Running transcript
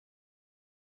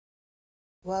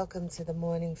Welcome to the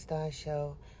Morning Star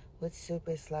Show with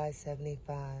Super Sly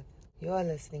 75. You're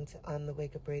listening to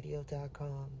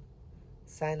OnTheWakeUpRadio.com.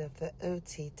 Sign up for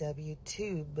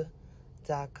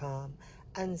OTWTube.com,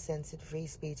 uncensored free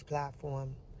speech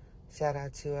platform. Shout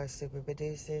out to our super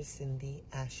producer, Cindy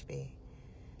Ashby.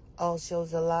 All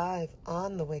shows are live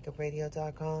on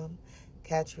TheWakeUpRadio.com.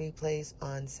 Catch replays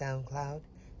on SoundCloud,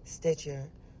 Stitcher,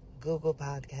 Google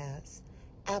Podcasts,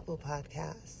 Apple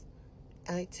Podcasts,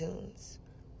 iTunes,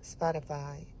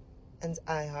 Spotify, and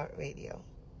iHeartRadio,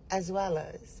 as well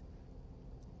as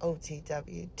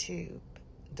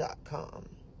OTWTube.com.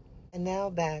 And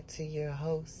now back to your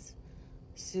host,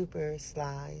 Super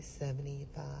Sly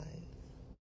 75.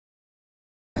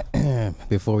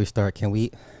 Before we start, can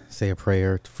we say a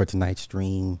prayer for tonight's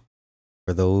stream?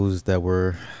 For those that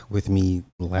were with me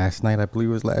last night, I believe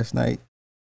it was last night.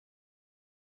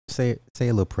 Say a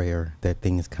little prayer that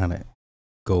things kind of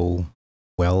go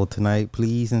well tonight,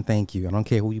 please and thank you. I don't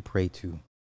care who you pray to.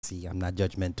 See, I'm not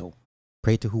judgmental.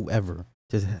 Pray to whoever.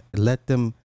 Just let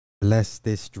them bless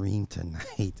this stream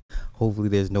tonight. Hopefully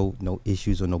there's no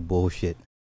issues or no bullshit.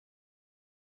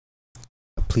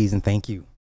 Please and thank you.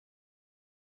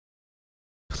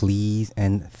 Please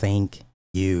and thank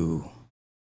you.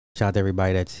 Shout out to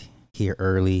everybody that's here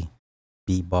early.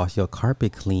 Be boss, your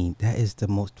carpet clean. That is the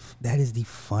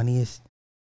funniest.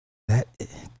 That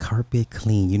carpet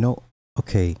clean. You know,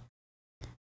 okay.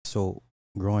 So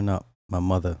growing up, my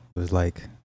mother was like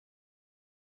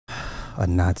a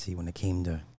Nazi when it came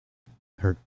to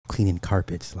her cleaning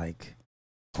carpets. Like,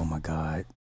 oh my God.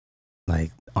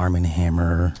 Like Arm and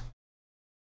Hammer.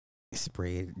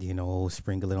 Spray it,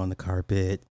 sprinkle it on the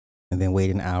carpet and then wait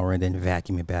an hour and then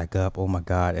vacuum it back up. Oh my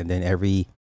God. And then every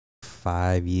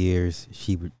 5 years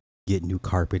she would get new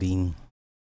carpeting.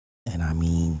 And I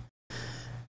mean,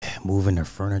 moving the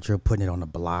furniture, putting it on the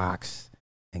blocks.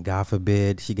 And God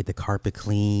forbid she get the carpet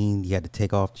clean. You had to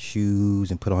take off the shoes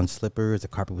and put on slippers. The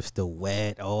carpet was still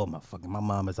wet. Oh my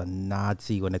mom is a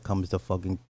Nazi when it comes to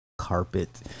fucking carpet.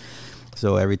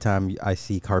 So every time I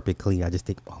see carpet clean, I just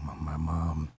think, oh my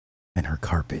mom and her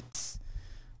carpets.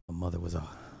 My mother was a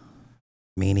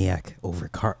maniac over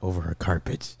her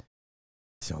carpets.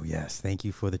 So yes, thank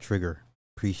you for the trigger.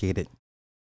 Appreciate it.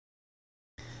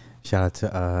 Shout out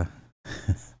to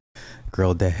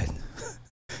Girl Dad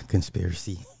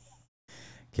Conspiracy.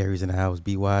 Carrie's in the house.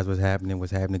 Be wise. What's happening?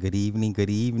 Good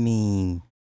evening.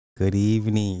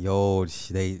 Yo,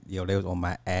 they was on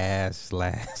my ass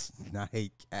last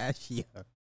night. Cassia.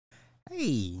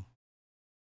 Hey.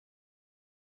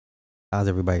 How's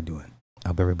everybody doing? I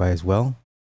hope everybody's well.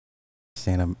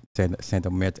 Santa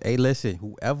Merta. Hey, listen,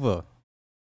 whoever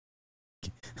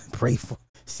pray for,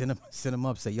 send them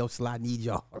up. Say, yo, Sly need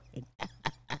y'all.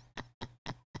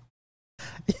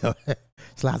 Yo,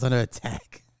 Sly's under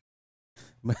attack.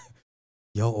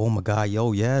 Yo, oh my God,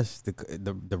 yo, yes,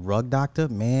 the rug doctor,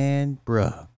 man,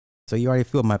 bruh. So you already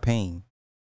feel my pain.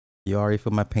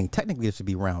 Technically, this should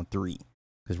be round 3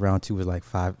 because round 2 was like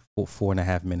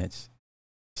 4.5 minutes.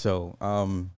 So,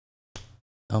 oh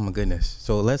my goodness.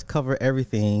 So let's cover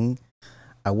everything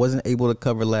I wasn't able to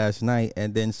cover last night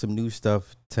and then some new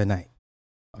stuff tonight.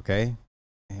 Okay?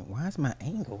 And why is my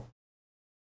angle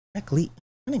directly in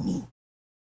front of me?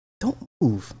 Don't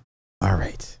move. All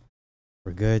right.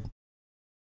 We're good.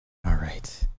 All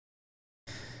right.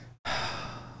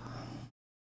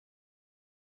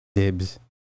 Dibs.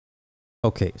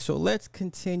 Okay, so let's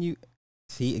continue.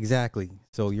 See, exactly.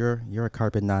 So you're a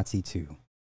carpet Nazi too.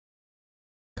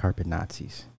 Carpet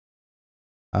Nazis.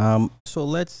 So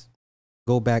let's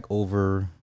go back over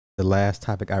the last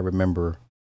topic I remember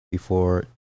before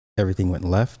everything went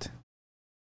left.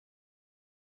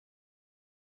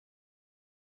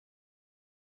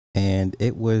 And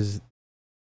it was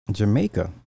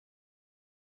Jamaica.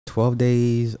 12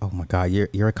 days. Oh my God,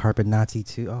 you're a carpet Nazi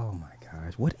too. Oh my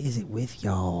gosh, what is it with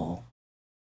y'all?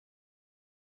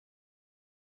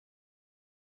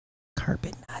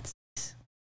 Carpet Nazis.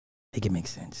 Make it make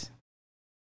sense.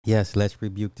 Yes, let's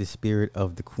rebuke the spirit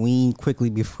of the queen quickly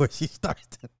before she starts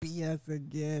to BS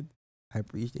again. I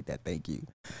appreciate that. Thank you.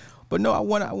 But no, I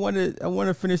want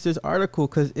to finish this article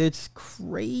because it's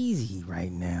crazy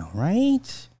right now,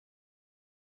 right?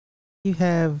 You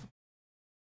have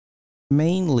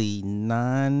mainly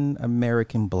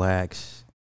non-American blacks.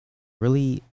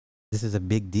 Really, this is a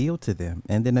big deal to them.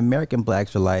 And then American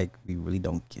blacks are like, we really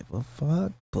don't give a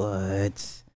fuck,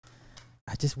 but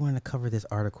I just wanted to cover this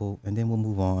article and then we'll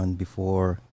move on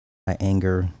before I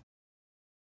anger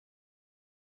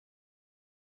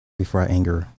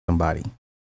somebody.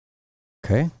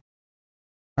 Okay?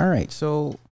 All right.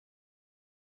 So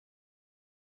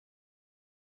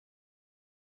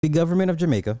The government of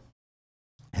Jamaica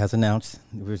has announced,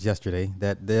 it was yesterday,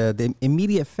 that the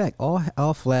immediate effect,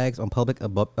 all flags on public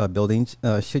buildings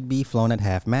should be flown at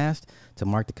half-mast to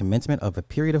mark the commencement of a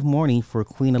period of mourning for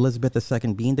Queen Elizabeth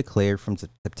II being declared from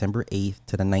September 8th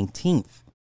to the 19th.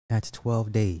 That's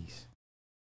 12 days.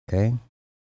 Okay.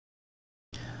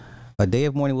 A day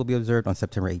of mourning will be observed on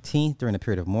September 18th. During the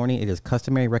period of mourning, it is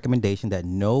customary recommendation that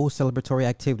no celebratory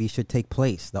activity should take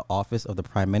place. The office of the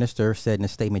Prime Minister said in a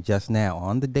statement just now,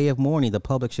 on the day of mourning, the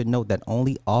public should note that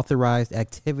only authorized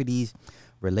activities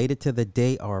related to the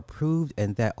day are approved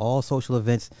and that all social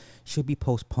events should be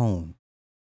postponed.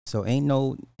 So ain't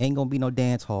gonna be no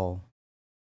dance hall.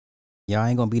 Y'all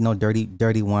ain't gonna be no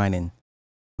dirty whining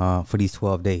for these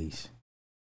 12 days.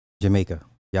 Jamaica,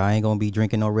 y'all ain't gonna be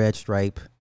drinking no Red Stripe,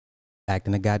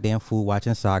 acting a goddamn fool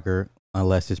watching soccer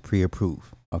unless it's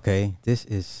pre-approved. Okay, this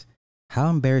is, how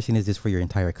embarrassing is this for your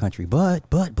entire country? But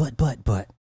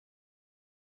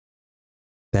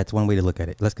that's one way to look at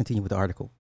it. Let's continue with the article.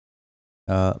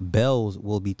 Bells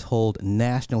will be tolled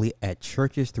nationally at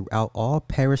churches throughout all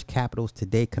parish capitals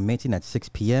today, commencing at 6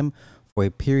 p.m. for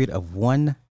a period of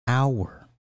 1 hour.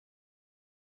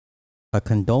 A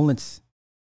condolence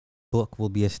book will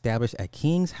be established at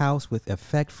King's House with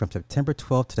effect from September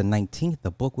 12th to the 19th.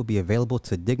 The book will be available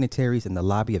to dignitaries in the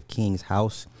lobby of King's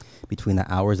House between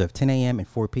the hours of 10 a.m. and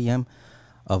 4 p.m.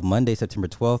 of Monday, September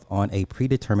 12th on a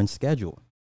predetermined schedule.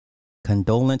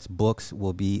 Condolence books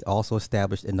will be also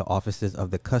established in the offices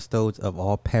of the custodes of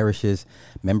all parishes.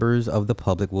 Members of the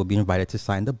public will be invited to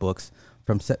sign the books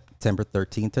from September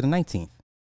 13th to the 19th.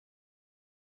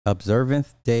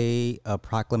 Observance Day of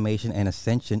Proclamation and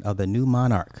Ascension of the New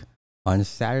Monarch. On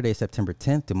Saturday, September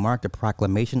 10th, to mark the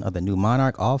proclamation of the new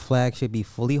monarch, all flags should be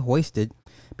fully hoisted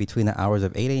between the hours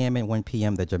of 8 a.m. and 1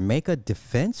 p.m. The Jamaica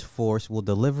Defense Force will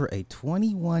deliver a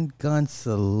 21-gun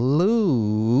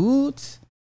salute.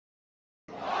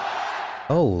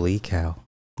 Holy cow.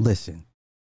 Listen,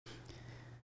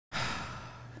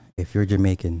 if you're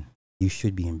Jamaican, you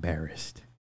should be embarrassed.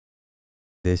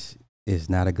 This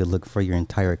is not a good look for your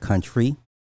entire country.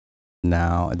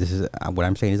 Now, this is what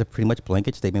I'm saying is a pretty much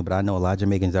blanket statement, but I know a lot of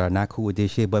Jamaicans that are not cool with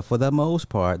this shit. But for the most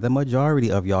part, the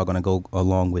majority of y'all gonna go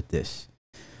along with this.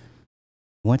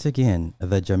 Once again,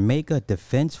 the Jamaica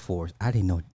Defense Force. I didn't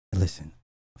know. Listen,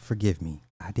 forgive me.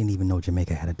 I didn't even know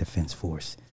Jamaica had a defense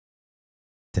force.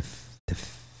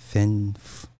 Defend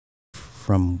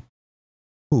from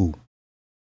who?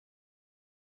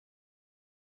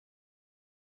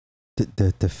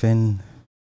 Defend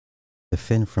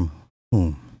from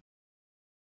whom?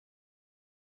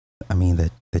 I mean,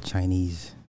 the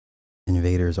Chinese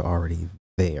invaders are already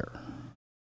there.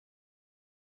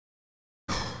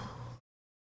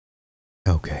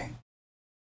 Okay.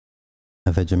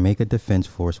 The Jamaica Defense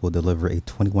Force will deliver a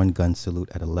 21-gun salute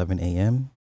at 11 a.m.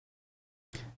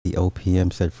 The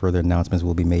OPM said further announcements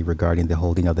will be made regarding the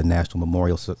holding of the National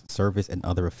Memorial Service and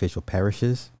other official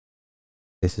parishes.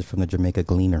 This is from the Jamaica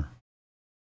Gleaner.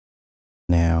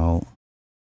 Now,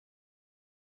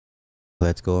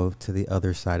 let's go to the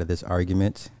other side of this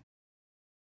argument.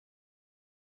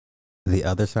 The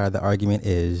other side of the argument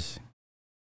is,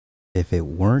 if it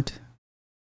weren't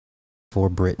for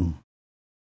Britain,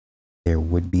 there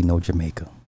would be no Jamaica.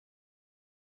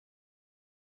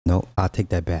 No, I'll take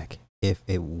that back. If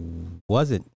it weren't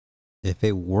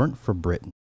for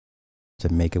Britain,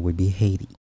 Jamaica would be Haiti.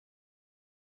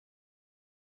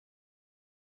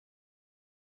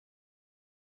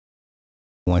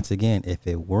 Once again, if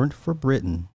it weren't for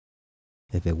Britain,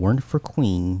 if it weren't for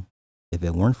Queen, if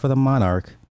it weren't for the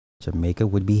monarch, Jamaica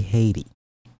would be Haiti.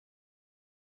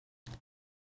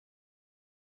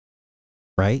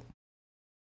 Right?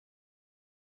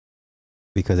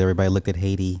 Because everybody looked at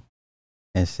Haiti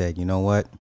and said, you know what?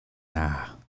 Nah,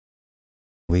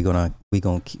 we gonna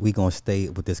stay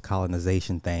with this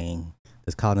colonization thing.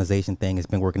 This colonization thing has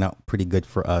been working out pretty good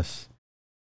for us,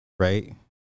 right?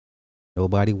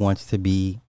 Nobody wants to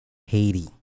be Haiti.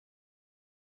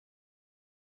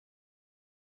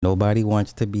 Nobody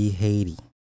wants to be Haiti.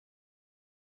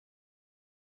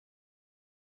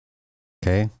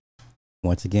 Okay.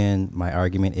 Once again, my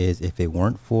argument is, if it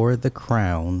weren't for the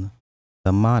crown,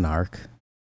 the monarch,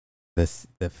 the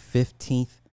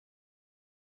 15th.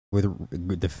 With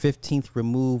the 15th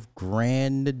removed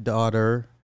granddaughter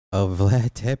of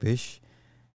Vlad Tepes,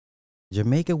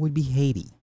 Jamaica would be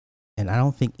Haiti. And I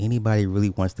don't think anybody really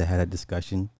wants to have that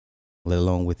discussion, let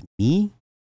alone with me.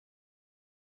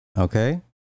 Okay?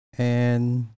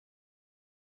 And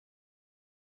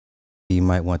you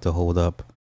might want to hold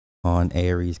up on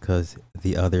Aries because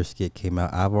the other skit came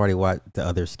out. I've already watched the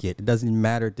other skit. It doesn't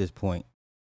matter at this point.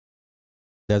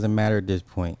 Doesn't matter at this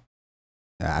point.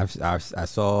 I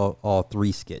saw all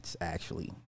 3 skits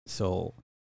actually. So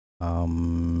I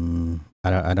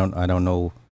don't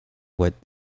know what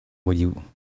you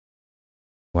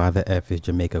why the F is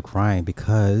Jamaica crying,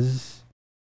 because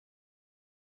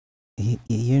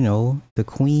you know, the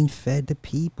Queen fed the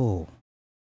people.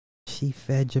 She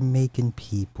fed Jamaican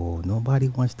people. Nobody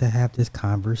wants to have this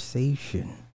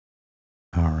conversation.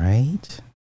 All right.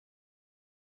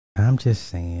 I'm just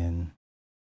saying.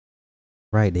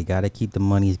 Right, they got to keep the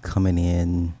monies coming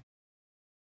in.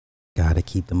 Got to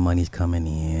keep the monies coming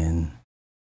in.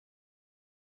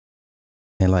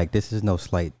 And like, this is no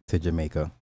slight to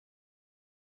Jamaica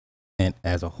and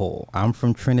as a whole. I'm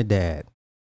from Trinidad.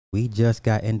 We just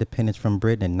got independence from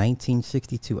Britain in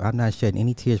 1962. I'm not shedding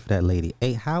any tears for that lady.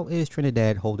 Hey, how is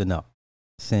Trinidad holding up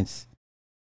since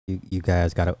you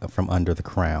guys got from under the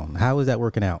crown? How is that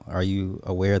working out? Are you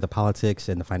aware of the politics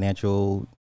and the financial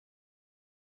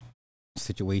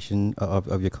situation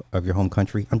of your home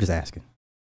country? I'm just asking.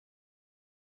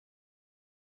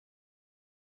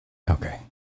 Okay.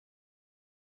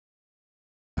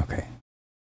 Okay.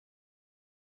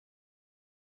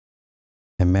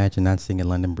 Imagine not seeing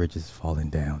London bridges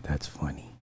falling down. That's funny.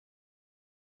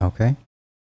 Okay.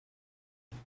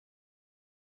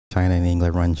 China and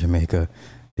England run Jamaica.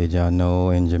 Did y'all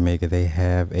know in Jamaica they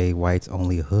have a whites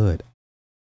only hood?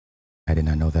 I did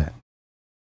not know that.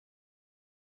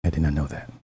 I did not know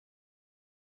that.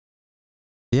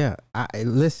 Yeah, I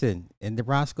listen, in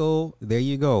Roscoe, there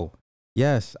you go.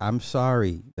 Yes, I'm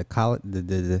sorry.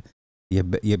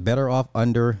 You're better off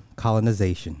under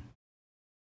colonization.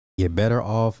 You're better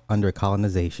off under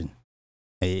colonization.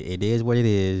 It is what it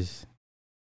is.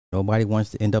 Nobody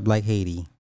wants to end up like Haiti.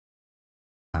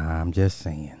 I'm just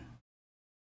saying.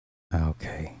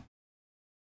 Okay.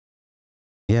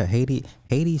 Yeah,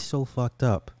 Haiti's so fucked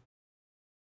up.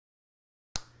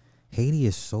 Haiti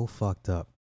is so fucked up.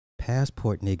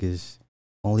 Passport niggas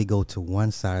only go to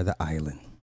one side of the island.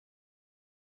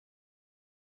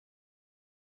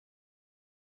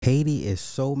 Haiti is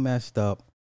so messed up.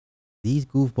 These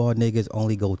goofball niggas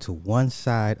only go to one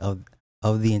side of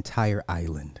the entire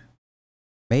island.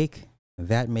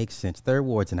 That makes sense. Third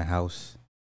Ward's in the house.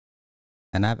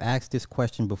 And I've asked this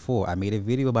question before. I made a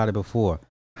video about it before.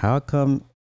 How come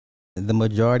the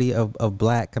majority of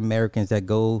black Americans that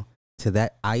go to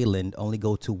that island only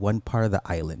go to one part of the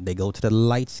island? They go to the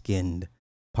light-skinned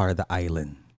part of the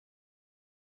island.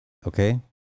 Okay?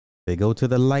 They go to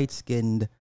the light-skinned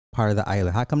part of the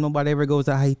island. How come nobody ever goes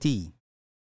to Haiti?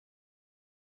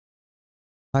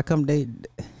 How come they...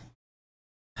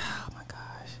 Oh my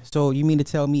gosh. So you mean to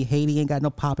tell me Haiti ain't got no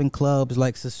popping clubs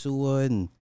like Sosua and...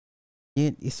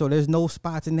 So there's no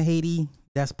spots in Haiti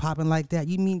that's popping like that?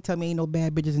 You mean to tell me ain't no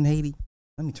bad bitches in Haiti?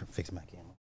 Let me fix my camera.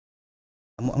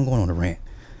 I'm going on a rant.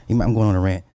 I'm going on a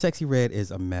rant. Sexy Red is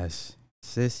a mess.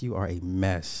 Sis, you are a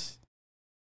mess.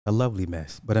 A lovely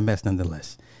mess, but a mess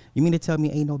nonetheless. You mean to tell me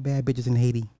ain't no bad bitches in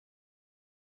Haiti?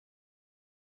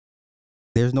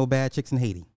 There's no bad chicks in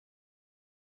Haiti.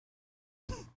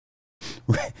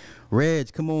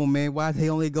 Reg, come on, man. Why they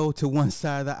only go to one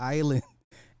side of the island?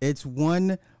 It's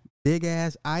one big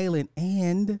ass island.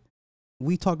 And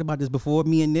we talked about this before,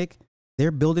 me and Nick.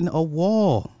 They're building a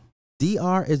wall.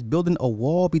 DR is building a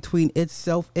wall between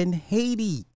itself and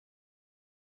Haiti.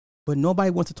 But nobody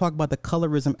wants to talk about the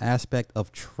colorism aspect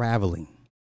of traveling.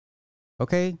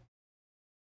 Okay?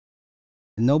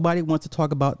 Nobody wants to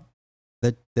talk about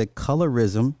the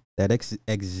colorism that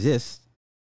exists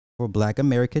for black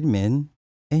American men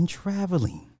in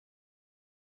traveling.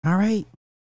 All right?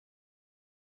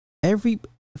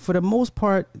 For the most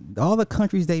part, all the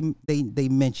countries they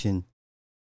mention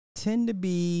tend to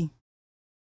be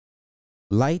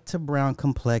light to brown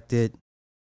complected,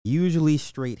 usually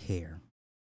straight hair.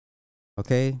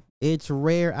 Okay? It's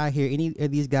rare I hear any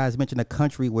of these guys mention a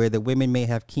country where the women may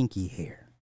have kinky hair,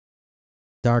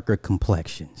 darker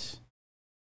complexions.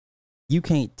 You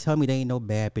can't tell me there ain't no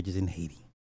bad bitches in Haiti.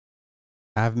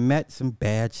 I've met some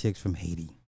bad chicks from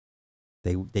Haiti.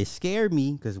 They scared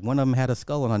me because one of them had a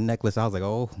skull on a necklace. I was like,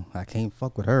 oh, I can't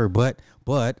fuck with her. But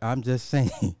I'm just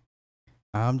saying.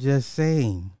 I'm just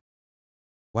saying.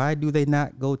 Why do they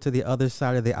not go to the other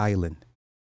side of the island?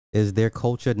 Is their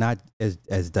culture not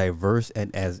as diverse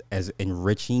and as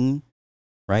enriching,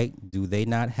 right? Do they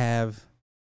not have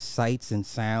sights and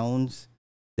sounds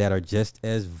that are just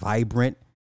as vibrant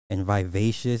and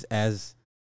vivacious as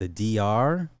the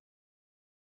DR?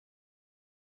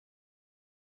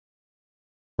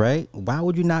 Right? Why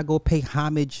would you not go pay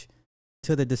homage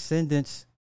to the descendants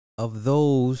of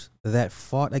those that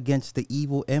fought against the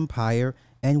evil empire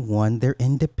and won their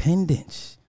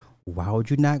independence? Why would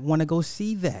you not want to go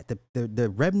see that? The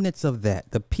remnants of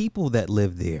that, the people that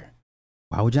live there.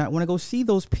 Why would you not want to go see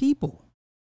those people?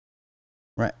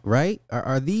 Right, right?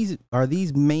 Are these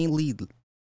mainly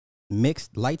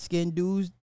mixed light skinned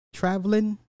dudes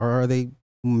traveling, or are they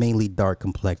mainly dark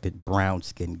complected, brown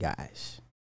skinned guys?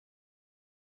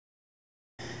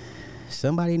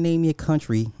 Somebody name me a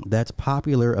country that's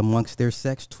popular amongst their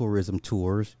sex tourism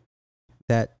tours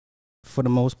that, for the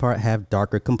most part, have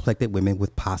darker complected women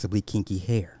with possibly kinky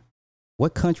hair.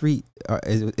 What country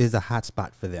is a hot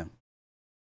spot for them?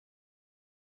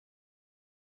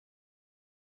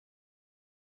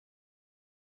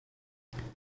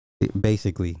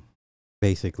 Basically,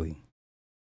 basically,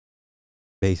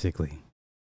 basically.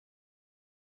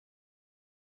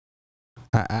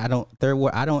 I don't.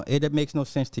 I don't. It makes no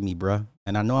sense to me, bruh.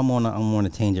 And I know I'm on a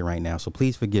tangent right now, so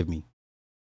please forgive me.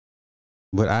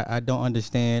 But I don't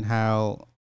understand how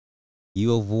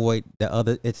you avoid the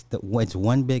other. It's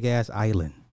one big ass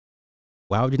island.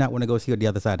 Why would you not want to go see the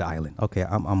other side of the island? Okay,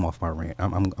 I'm off my rant.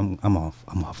 I'm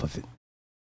off of it.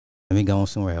 Let me go on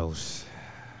somewhere else.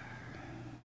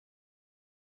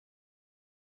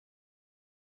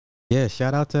 Yeah,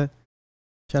 shout out to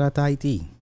IT.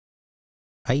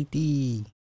 IT.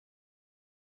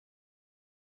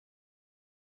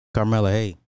 Carmela,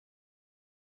 hey,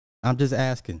 I'm just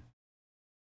asking.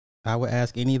 I would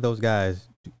ask any of those guys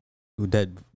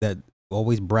that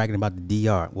always bragging about the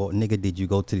DR. Well, nigga, did you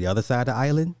go to the other side of the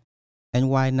island? And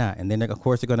why not? And then of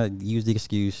course they're gonna use the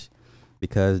excuse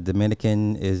because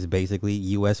Dominican is basically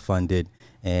U.S. funded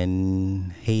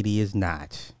and Haiti is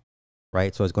not,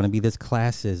 right? So it's going to be this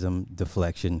classism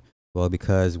deflection. Well,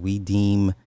 because we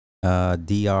deem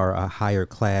DR a higher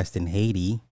class than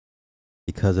Haiti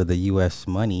because of the U.S.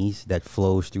 monies that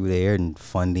flows through there and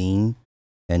funding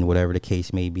and whatever the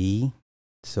case may be.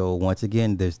 So once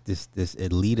again, there's this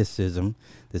elitism,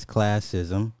 this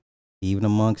classism, even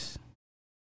amongst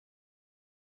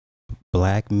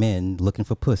black men looking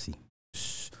for pussy.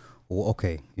 Well,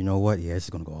 okay, you know what? Yeah, this is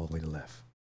gonna go all the way to left.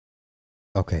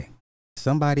 Okay,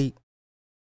 somebody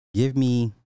give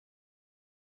me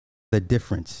the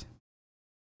difference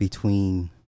between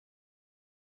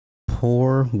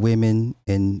poor women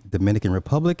in Dominican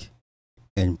Republic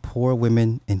and poor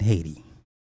women in Haiti.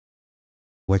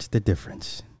 What's the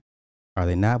difference? Are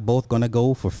they not both gonna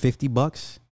go for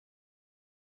 $50?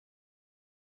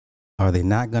 Are they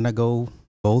not gonna go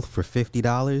both for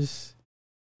 $50?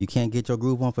 You can't get your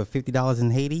groove on for $50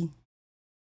 in Haiti?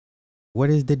 What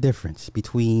is the difference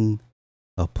between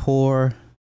a poor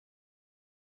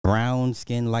brown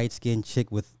skin, light skinned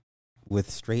chick with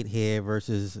straight hair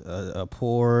versus a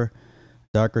poor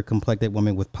darker complected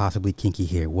woman with possibly kinky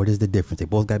hair? What is the difference? They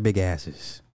both got big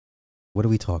asses. What are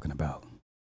we talking about?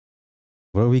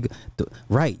 What are we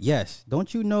right? Yes.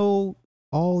 Don't you know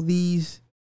all these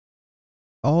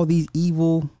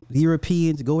evil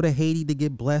Europeans go to Haiti to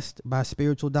get blessed by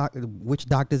spiritual witch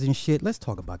doctors and shit? Let's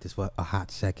talk about this for a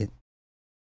hot second.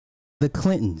 The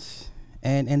Clintons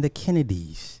and the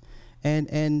Kennedys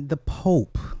and the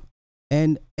Pope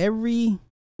and every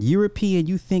European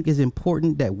you think is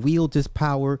important that wields his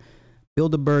power,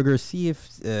 Bilderberger, see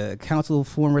if Council of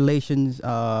Foreign Relations,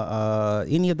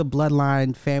 any of the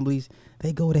bloodline families,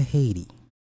 they go to Haiti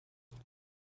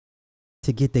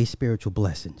to get their spiritual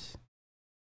blessings,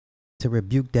 to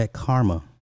rebuke that karma.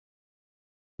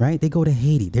 Right? They go to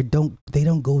Haiti. They don't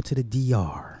go to the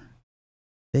DR.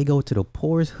 They go to the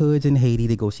poorest hoods in Haiti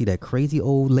to go see that crazy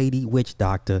old lady witch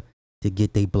doctor to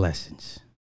get their blessings.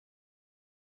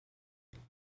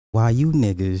 While you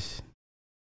niggas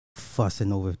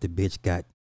fussing over if the bitch got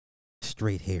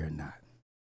straight hair or not.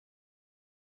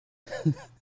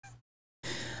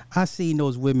 I seen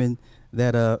those women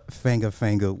that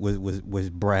Fanga was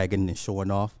bragging and showing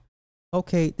off.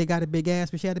 Okay, they got a big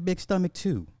ass, but she had a big stomach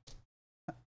too.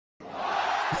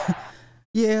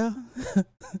 Yeah.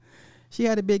 She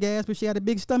had a big ass, but she had a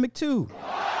big stomach too.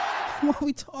 What are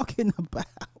we talking about?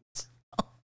 Oh,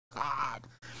 God.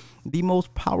 The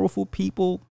most powerful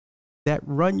people that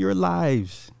run your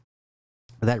lives,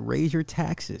 that raise your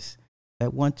taxes,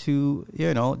 that want to,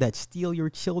 that steal your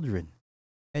children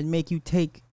and make you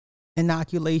take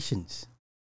inoculations.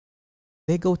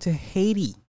 They go to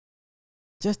Haiti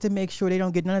just to make sure they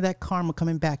don't get none of that karma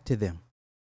coming back to them.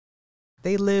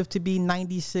 They live to be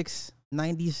 96,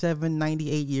 97,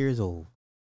 98 years old.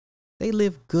 They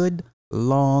live good,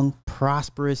 long,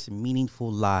 prosperous,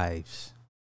 meaningful lives.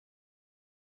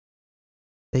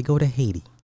 They go to Haiti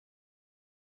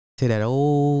to that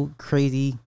old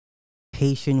crazy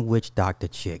Haitian witch doctor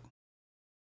chick.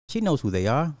 She knows who they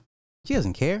are. She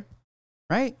doesn't care,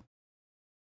 right?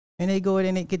 And they go in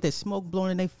and they get the smoke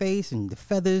blown in their face and the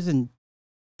feathers and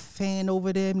fan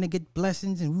over them. And they get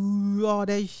blessings and ooh, all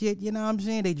that shit. You know what I'm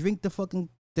saying? They drink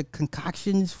the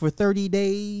concoctions for 30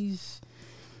 days.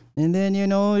 And then, you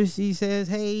know, she says,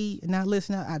 hey, now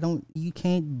listen, you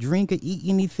can't drink or eat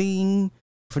anything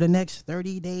for the next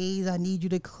 30 days. I need you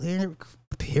to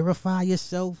purify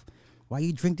yourself while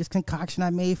you drink this concoction I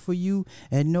made for you,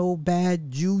 and no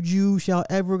bad juju shall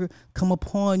ever come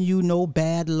upon you. No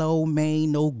bad lo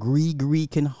mein, no gree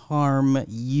can harm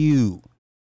you.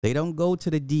 They don't go to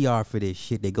the DR for this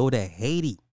shit. They go to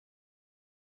Haiti.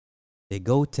 They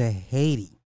go to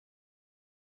Haiti.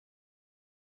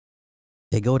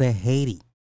 They go to Haiti.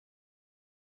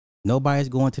 Nobody's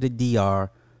going to the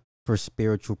DR for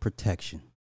spiritual protection.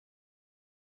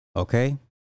 Okay?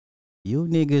 You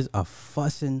niggas are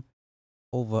fussing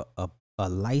over a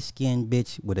light-skinned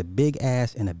bitch with a big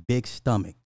ass and a big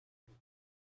stomach.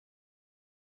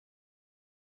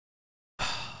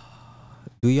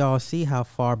 Do y'all see how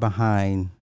far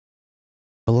behind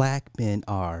black men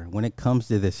are when it comes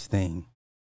to this thing?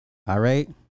 All right?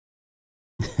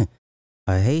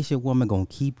 A Haitian woman gonna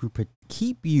keep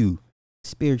you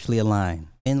spiritually aligned,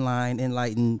 in line,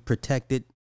 enlightened, protected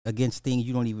against things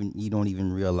you don't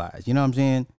even realize. You know what I'm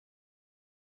saying?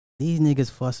 These niggas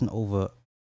fussing over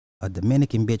a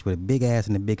Dominican bitch with a big ass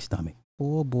and a big stomach.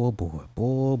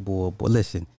 Boy.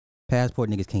 Listen, passport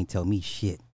niggas can't tell me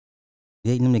shit.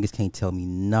 Them niggas can't tell me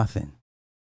nothing.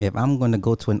 If I'm gonna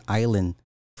go to an island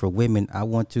for women, I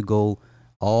want to go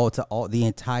the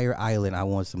entire island. I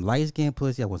want some light skin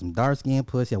pussy. I want some dark skin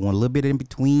pussy. I want a little bit in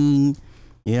between.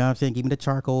 You know what I'm saying? Give me the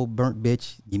charcoal burnt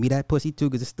bitch. Give me that pussy too,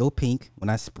 because it's still pink.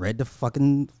 When I spread the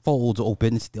fucking folds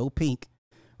open, it's still pink,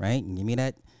 right? And give me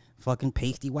that fucking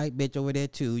pasty white bitch over there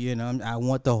too. You know, I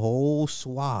want the whole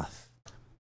swath.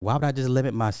 Why would I just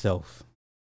limit myself?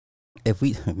 If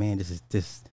we, man, this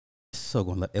is so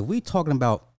going. If we talking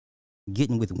about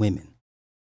getting with women,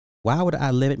 why would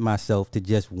I limit myself to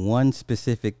just one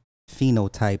specific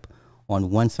phenotype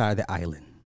on one side of the island?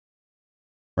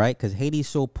 Right? Because Haiti's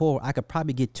so poor, I could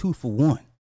probably get 2 for 1.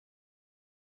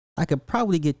 I could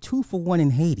probably get 2 for 1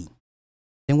 in Haiti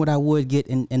than what I would get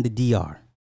in the DR.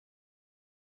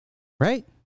 Right?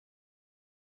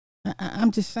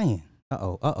 I'm just saying.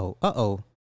 Uh-oh.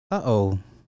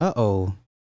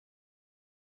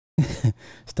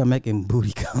 Stomach and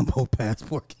booty combo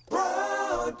passport.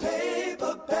 Brown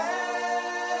paper bag.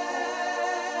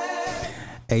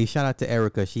 Hey, shout out to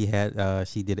Erica. She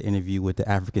did an interview with the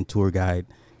African tour guide,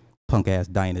 punk ass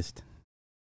Dynast.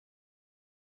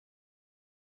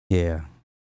 Yeah.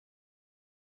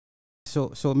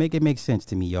 So make it make sense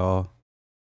to me, y'all.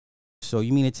 So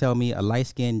you mean to tell me a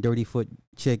light-skinned, dirty foot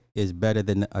chick is better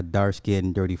than a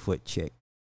dark-skinned, dirty foot chick?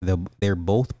 They're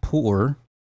both poor.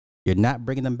 You're not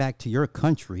bringing them back to your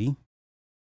country.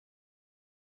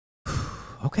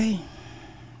 Okay.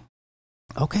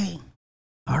 All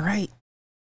right.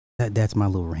 That's my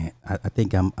little rant. I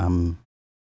think I'm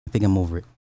over it.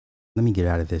 Let me get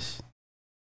out of this.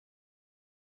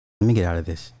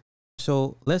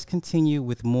 So let's continue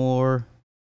with more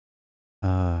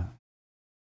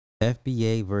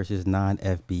FBA versus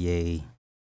non-FBA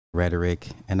rhetoric.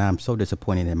 And I'm so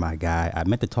disappointed in my guy. I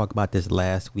meant to talk about this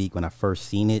last week when I first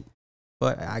seen it,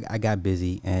 but I got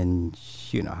busy, and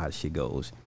you know how shit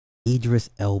goes. Idris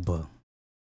Elba,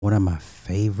 one of my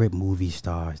favorite movie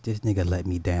stars. This nigga let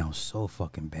me down so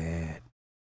fucking bad.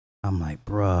 I'm like,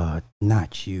 bruh,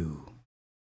 not you.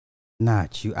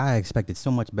 I expected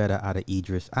so much better out of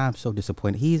Idris. I'm so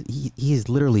disappointed. He is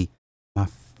literally my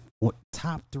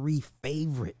top 3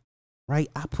 favorite, right?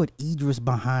 I put Idris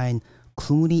behind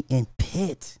Clooney and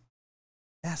Pitt.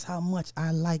 That's how much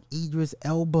I like Idris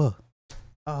Elba.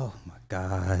 Oh my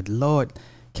God, Lord.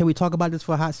 Can we talk about this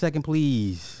for a hot second,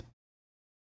 please?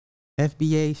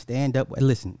 FBA, stand up.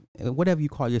 Listen, whatever you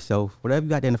call yourself, whatever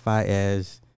you identify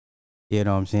as, you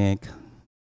know what I'm saying?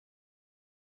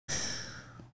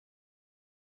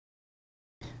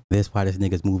 That's why this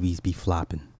nigga's movies be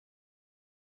flopping.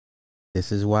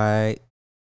 This is why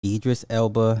Idris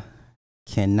Elba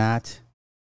cannot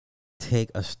take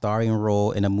a starring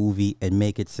role in a movie and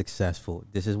make it successful.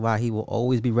 This is why he will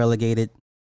always be relegated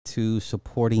to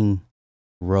supporting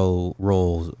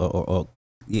roles or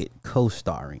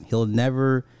co-starring. He'll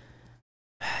never.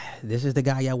 This is the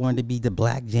guy y'all wanted to be the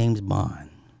Black James Bond.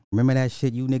 Remember that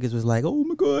shit? You niggas was like, oh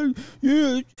my God,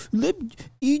 yeah, let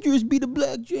Idris be the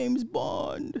Black James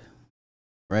Bond.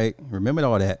 Right? Remember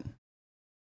all that?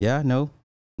 Yeah? No?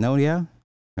 Yeah?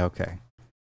 Okay.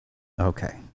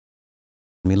 Let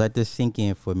me let this sink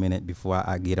in for a minute before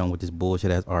I get on with this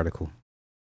bullshit ass article.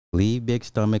 Leave big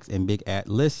stomachs and big ass.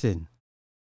 Listen,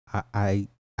 I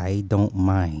I don't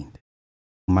mind.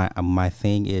 My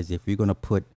thing is, if you're gonna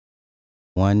put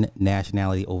one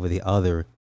nationality over the other,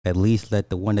 at least let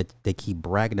the one that they keep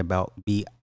bragging about be,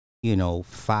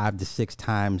 5 to 6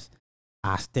 times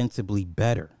ostensibly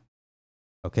better.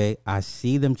 Okay, I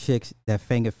see them chicks that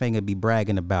finger be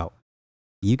bragging about.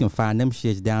 You can find them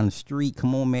shits down the street.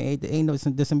 Come on, man. Ain't no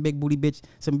there's some big booty bitch,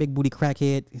 some big booty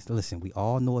crackhead. Listen, we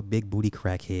all know a big booty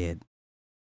crackhead.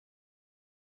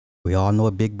 We all know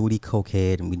a big booty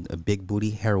cokehead and a big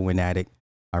booty heroin addict.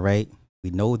 All right, we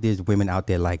know there's women out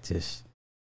there like this.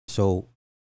 So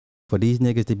for these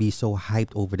niggas to be so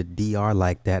hyped over the DR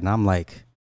like that, and I'm like,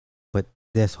 but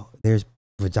there's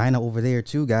vagina over there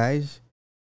too, guys.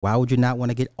 Why would you not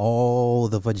want to get all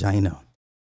the vagina?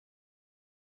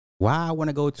 Why I want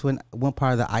to go to one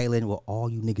part of the island where all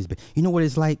you niggas be? You know what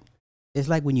it's like? It's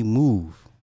like when you move.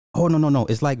 Oh, no.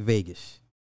 It's like Vegas.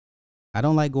 I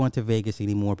don't like going to Vegas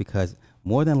anymore because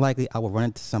more than likely I will run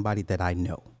into somebody that I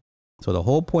know. So the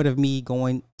whole point of me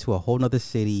going to a whole nother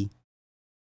city,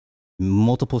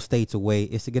 multiple states away,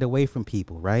 is to get away from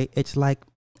people, right? It's like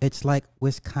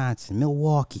Wisconsin,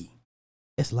 Milwaukee.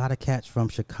 It's a lot of cats from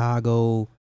Chicago,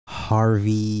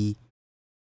 Harvey,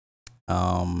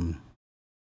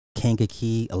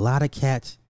 Kankakee. A lot of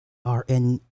cats are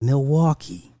in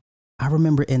Milwaukee. I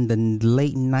remember in the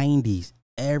late 90s,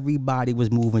 everybody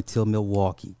was moving to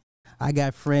Milwaukee. I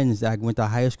got friends that I went to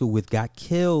high school with got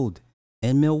killed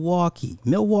in Milwaukee.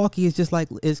 Milwaukee is just like,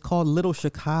 it's called Little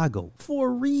Chicago for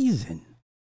a reason.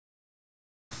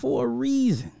 For a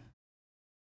reason.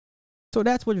 So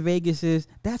that's what Vegas is.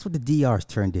 That's what the DR's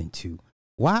turned into.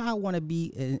 Why I want to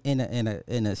be in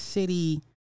a city,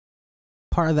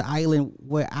 part of the island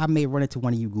where I may run into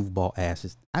one of you goofball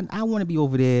asses. I want to be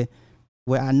over there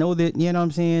where I know that, you know what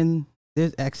I'm saying,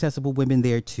 there's accessible women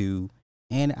there too,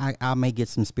 and I may get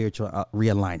some spiritual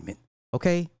realignment.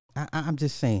 Okay? I'm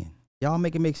just saying. Y'all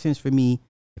make it make sense for me.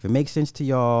 If it makes sense to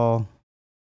y'all,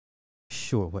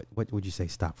 sure. What would you say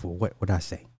stop for? What would I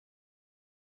say?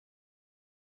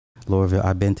 Laurelville,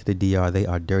 I've been to the DR. They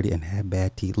are dirty and have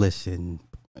bad teeth. Listen,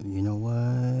 you know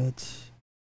what?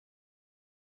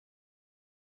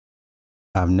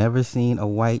 I've never seen a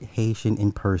white Haitian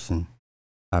in person.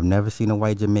 I've never seen a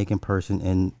white Jamaican person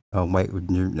and a white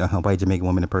Jamaican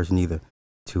woman in person either.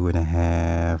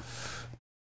 2.5.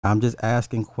 I'm just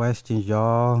asking questions,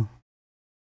 y'all.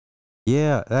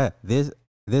 Yeah, there's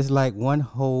like one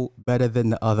hole better than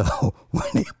the other hole when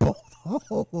they both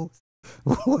holes.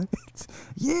 What?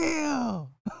 Yeah.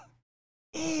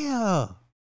 Yeah.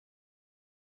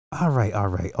 All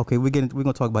right. Okay, we're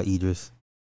gonna talk about Idris.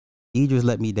 Idris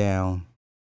let me down.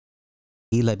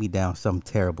 He let me down something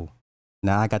terrible.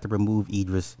 Now I got to remove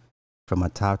Idris from my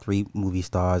top 3 movie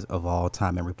stars of all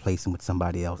time and replace him with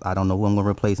somebody else. I don't know who I'm gonna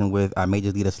replace him with. I may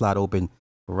just leave a slot open.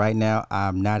 But right now,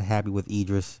 I'm not happy with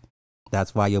Idris.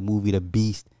 That's why your movie, The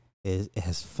Beast,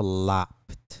 has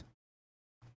flopped.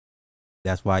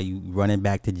 That's why you running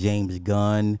back to James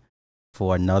Gunn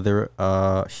for another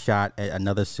shot at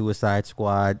another Suicide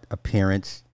Squad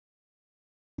appearance.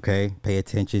 Okay, pay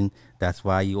attention. That's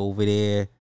why you over there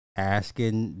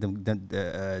asking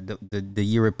the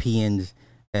Europeans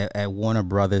at Warner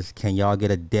Brothers, can y'all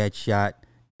get a Deadshot,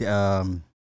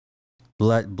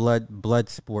 blood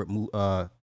sport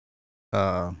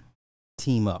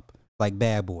team up like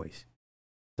Bad Boys?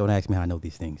 Don't ask me how I know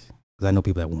these things, because I know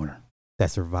people at Warner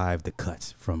that survived the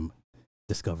cuts from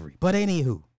Discovery. But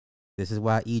anywho, this is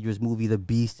why Idris' movie The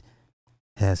Beast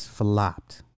has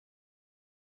flopped.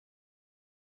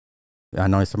 I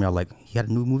know some of y'all like, he had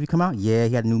a new movie come out? Yeah,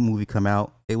 he had a new movie come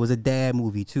out. It was a dad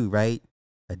movie too, right?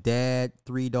 A dad,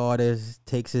 3 daughters,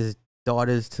 takes his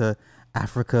daughters to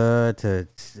Africa, to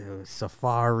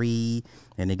safari,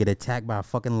 and they get attacked by a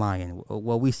fucking lion.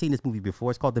 Well, we've seen this movie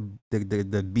before. It's called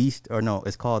the Beast, or no,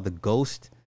 it's called The Ghost.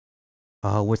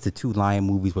 What's the 2 lion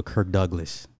movies with Kirk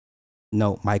Douglas?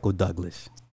 No, Michael Douglas.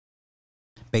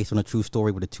 Based on a true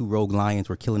story where the 2 rogue lions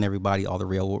were killing everybody, all the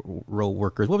railroad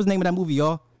workers. What was the name of that movie,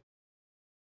 y'all?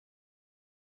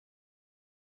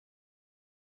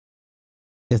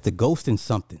 It's The Ghost and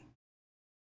something.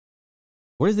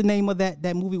 What is the name of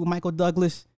that movie with Michael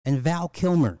Douglas and Val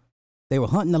Kilmer? They were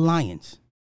hunting the lions.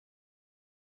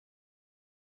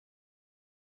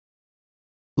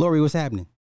 Lori, what's happening?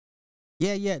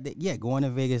 Yeah. Going to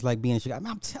Vegas like being in Chicago.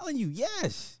 I'm telling you,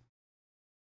 yes.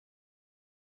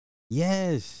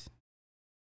 Yes.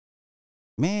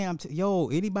 Man, yo,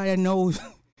 anybody that knows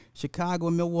Chicago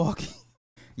and Milwaukee,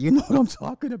 you know what I'm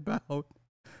talking about.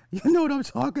 You know what I'm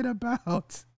talking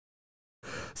about.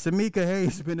 Samika, hey,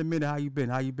 it's been a minute. How you been?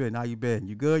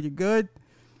 You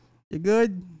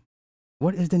good?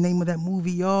 What is the name of that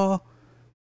movie, y'all?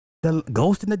 The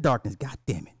Ghost in the Darkness. God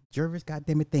damn it. Jervis, god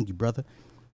damn it. Thank you, brother.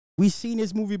 We seen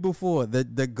this movie before.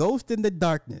 The Ghost in the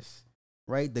Darkness.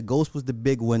 Right? The Ghost was the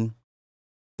big one.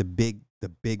 The big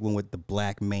one with the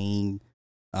black mane.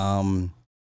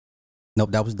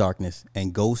 Nope, that was Darkness.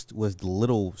 And Ghost was the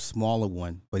little smaller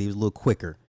one, but he was a little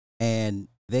quicker. And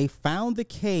they found the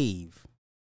cave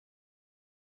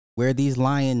where these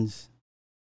lions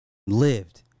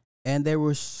lived. And there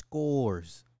were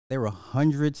scores. There were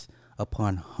hundreds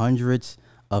upon hundreds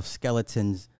of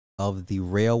skeletons of the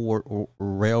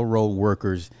railroad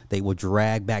workers they will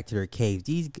drag back to their caves.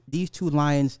 These two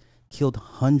lions killed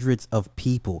hundreds of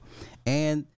people.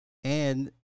 And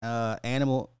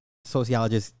animal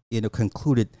sociologists,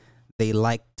 concluded they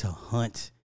like to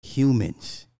hunt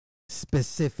humans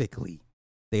specifically.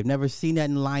 They've never seen that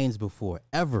in lions before,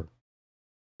 ever.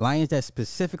 Lions that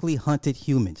specifically hunted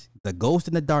humans. The Ghost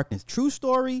in the Darkness. True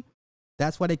story.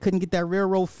 That's why they couldn't get that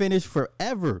railroad finished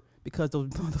forever, because those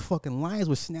motherfucking lions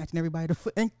were snatching everybody to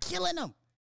foot and killing them.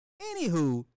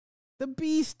 Anywho, the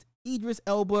Beast, Idris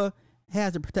Elba,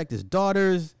 has to protect his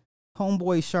daughters.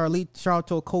 Homeboy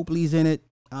Charlton Copley's in it.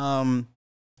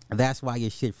 That's why your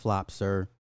shit flops, sir.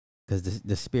 Because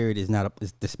the spirit is not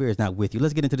with you.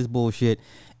 Let's get into this bullshit.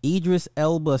 Idris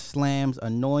Elba slams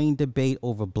annoying debate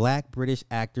over black British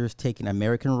actors taking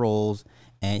American roles,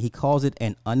 and he calls it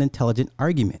an unintelligent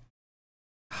argument.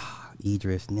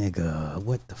 Idris, nigga,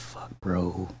 what the fuck,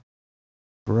 bro?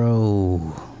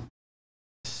 Bro,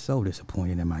 so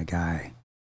disappointed in my guy.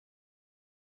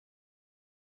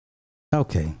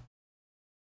 Okay.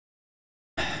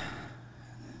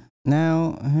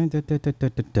 Now,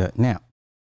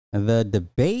 the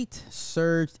debate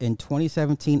surged in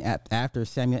 2017 after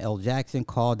Samuel L. Jackson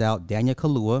called out Daniel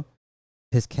Kaluuya,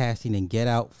 his casting in Get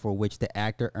Out, for which the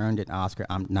actor earned an Oscar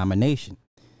nomination.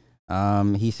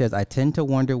 He says, I tend to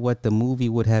wonder what the movie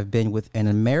would have been with an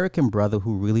American brother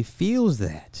who really feels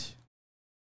that.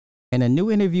 In a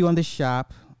new interview on The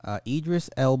Shop, Idris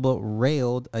Elba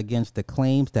railed against the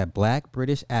claims that black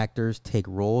British actors take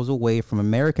roles away from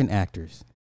American actors.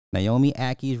 Naomi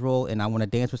Ackie's role in I Want to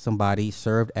Dance with Somebody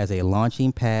served as a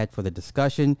launching pad for the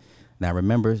discussion. Now,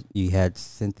 remember, you had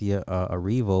Cynthia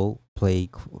Erivo play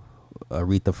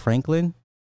Aretha Franklin,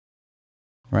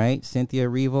 right? Cynthia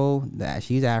Erivo,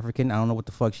 she's African. I don't know what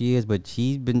the fuck she is, but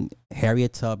she's been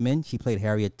Harriet Tubman. She played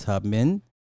Harriet Tubman,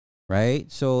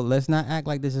 right? So let's not act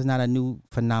like this is not a new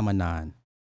phenomenon.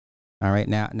 All right,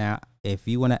 now, if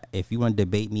you wanna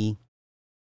debate me,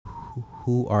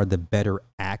 who are the better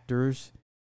actors?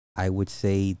 I would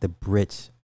say the Brits,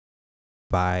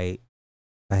 by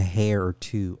a hair or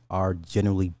two, are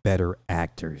generally better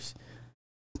actors.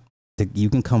 You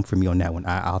can come for me on that one.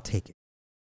 I'll take it.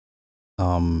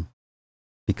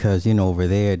 Because over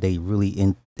there they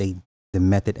really the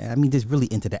method. I mean, just really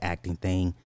into the acting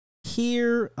thing.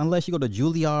 Here, unless you go to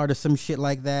Juilliard or some shit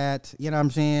like that, you know what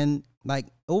I'm saying? Like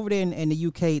over there in the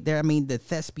UK, there, I mean, the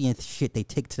thespian shit they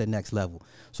take to the next level.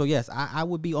 So yes, I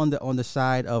would be on the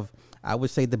side of, I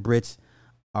would say the Brits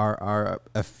are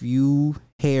a few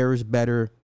hairs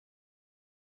better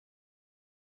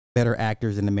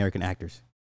actors than American actors.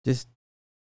 Just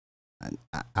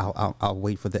I'll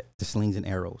wait for the slings and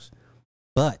arrows.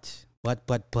 But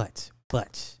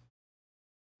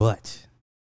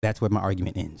that's where my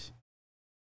argument ends.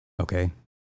 Okay?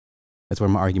 That's where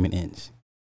my argument ends.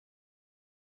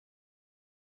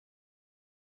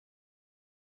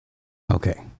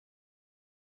 Okay.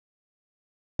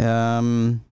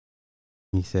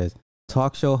 He says,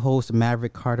 talk show host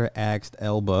Maverick Carter asked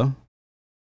Elba, what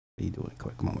are you doing?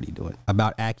 Come on, what are you doing?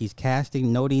 About Ackie's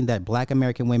casting, noting that black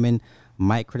American women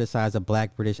might criticize a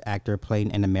black British actor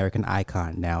playing an American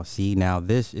icon. Now,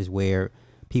 this is where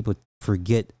people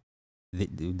forget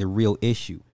the real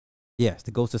issue. Yes,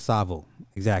 the Ghost of Savo.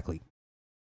 Exactly.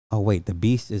 Oh, wait, The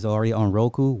Beast is already on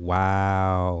Roku?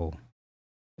 Wow.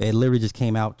 It literally just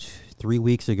came out 3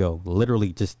 weeks ago.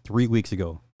 Literally just 3 weeks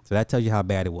ago. So that tells you how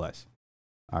bad it was.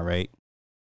 All right.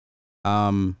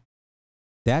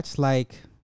 That's like,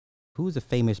 who's a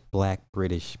famous black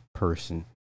British person?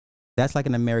 That's like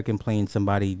an American playing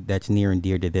somebody that's near and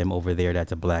dear to them over there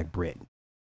that's a black Brit.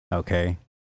 Okay.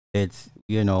 It's,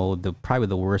 probably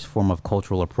the worst form of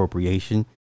cultural appropriation.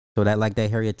 So that, like that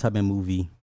Harriet Tubman movie,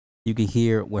 you can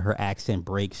hear where her accent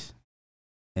breaks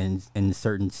in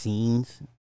certain scenes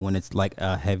when it's like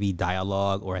a heavy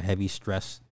dialogue or a heavy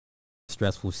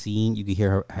stressful scene. You can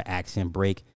hear her accent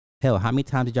break. Hell, how many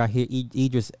times did y'all hear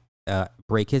Idris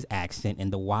break his accent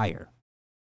in The Wire?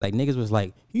 Like, niggas was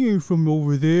like, he ain't from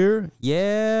over there.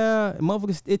 Yeah,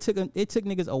 motherfuckers. It took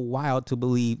niggas a while to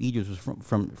believe Idris was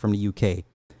from the UK.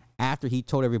 after he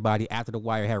told everybody, after The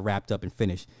Wire had wrapped up and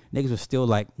finished, niggas was still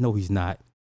like, no, he's not.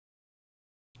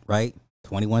 Right?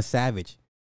 21 Savage.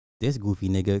 This goofy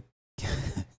nigga.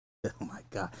 Oh my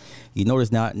God. You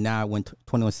notice now when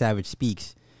 21 Savage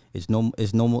speaks, it's no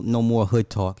more hood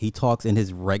talk. He talks in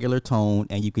his regular tone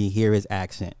and you can hear his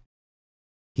accent.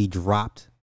 He dropped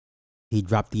the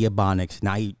ebonics.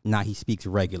 Now he speaks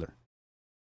regular.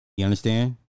 You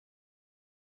understand?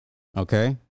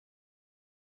 Okay.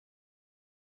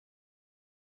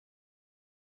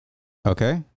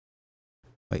 Okay.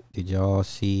 Wait, did y'all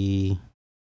see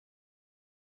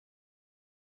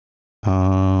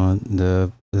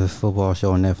the football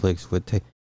show on Netflix with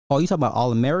oh, you talking about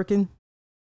All American?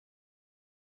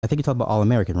 I think you talking about All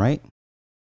American, right?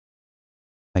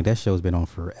 Like that show's been on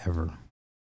forever.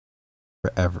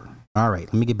 Forever. All right,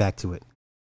 let me get back to it.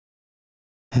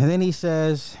 And then he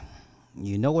says,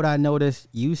 you know what I noticed?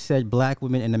 You said black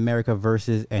women in America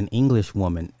versus an English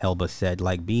woman, Elba said,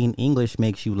 like being English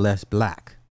makes you less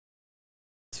black.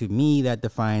 To me, that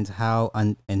defines how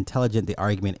unintelligent the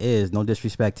argument is. No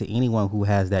disrespect to anyone who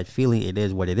has that feeling. It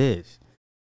is what it is.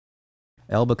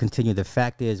 Elba continued, the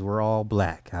fact is we're all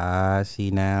black.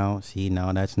 See, no,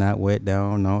 that's not what,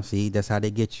 no, see, that's how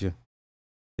they get you.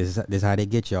 This is how they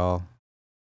get y'all.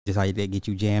 This is how they get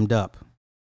you jammed up.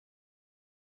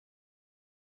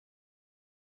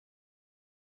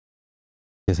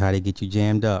 This is how they get you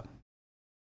jammed up.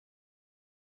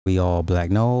 We all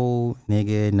black. No,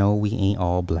 nigga, no, we ain't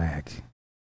all black.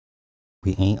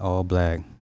 We ain't all black.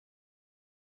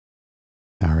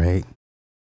 All right.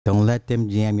 Don't let them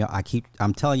jam y'all.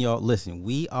 I'm telling y'all, listen,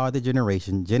 we are the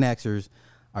generation. Gen Xers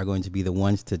are going to be the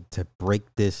ones to break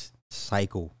this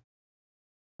cycle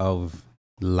of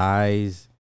lies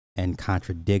and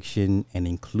contradiction and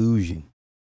inclusion.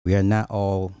 We are not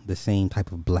all the same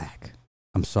type of black.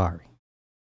 I'm sorry.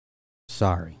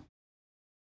 Sorry.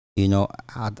 You know,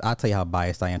 I'll tell you how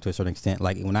biased I am to a certain extent.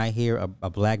 Like when I hear a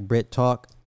black Brit talk,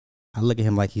 I look at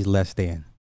him like he's less than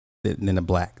a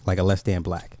black, like a less than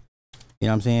black. You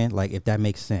know what I'm saying? Like if that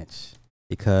makes sense,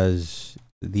 because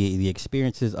the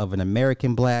experiences of an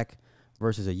American black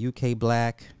versus a UK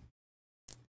black,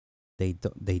 they're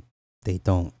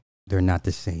not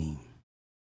the same.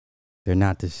 They're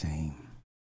not the same.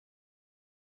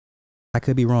 I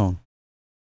could be wrong.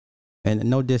 And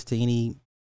no diss to any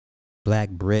black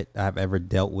Brit I've ever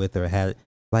dealt with or had.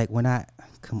 Like when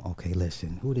okay,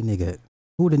 listen, who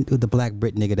the black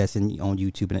Brit nigga that's on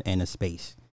YouTube and in a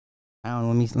space? I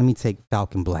don't know. Let me take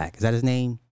Falcon Black. Is that his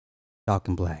name?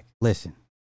 Falcon Black. Listen,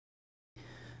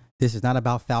 this is not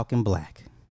about Falcon Black.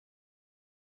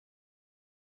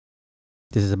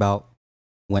 This is about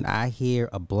when I hear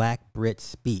a black Brit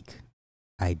speak,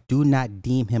 I do not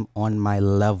deem him on my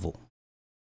level.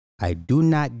 I do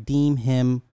not deem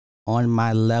him on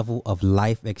my level of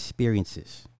life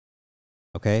experiences.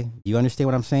 Okay? You understand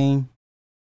what I'm saying?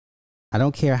 I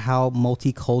don't care how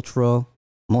multicultural,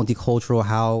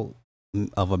 how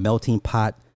of a melting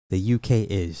pot the UK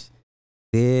is.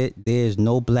 There's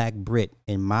no black Brit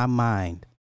in my mind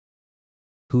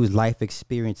whose life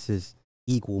experiences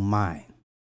equal mine.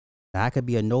 Now, I could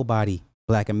be a nobody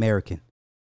black American,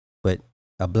 but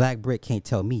a black Brit can't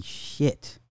tell me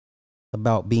shit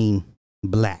about being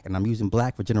black. And I'm using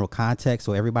black for general context,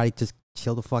 so everybody just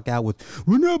chill the fuck out with,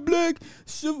 we're not black,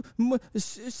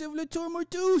 civilitarian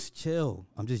mortus. Chill.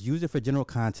 I'm just using it for general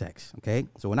context, okay?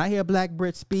 So when I hear a black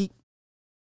Brit speak,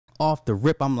 off the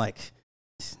rip, I'm like,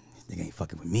 this nigga ain't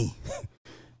fucking with me.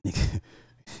 Nigga,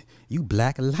 you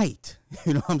black light.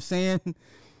 You know what I'm saying?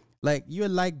 Like, you're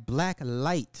like black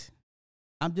light.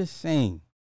 I'm just saying,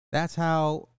 that's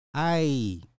how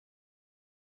I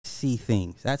see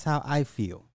things. That's how I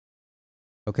feel.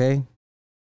 Okay?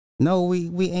 No,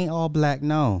 we ain't all black.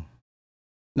 No.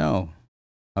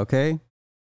 Okay?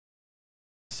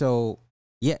 So,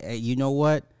 yeah, you know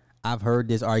what? I've heard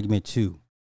this argument too.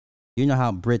 You know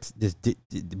how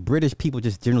British people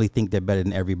just generally think they're better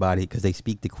than everybody because they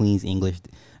speak the Queen's English.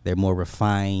 They're more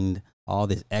refined, all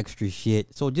this extra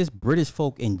shit. So just British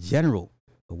folk in general.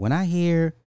 But when I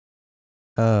hear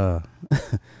a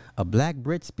black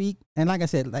Brit speak, and like I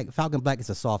said, like Falcon Black is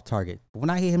a soft target. But when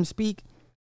I hear him speak,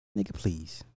 nigga,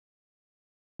 please.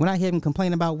 When I hear him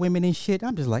complain about women and shit,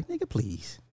 I'm just like, nigga,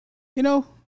 please. You know,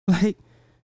 like,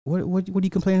 what are you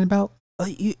complaining about?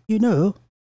 You know,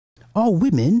 all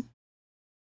women,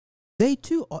 they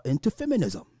too are into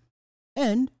feminism.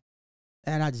 And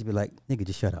I just be like, nigga,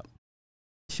 just shut up.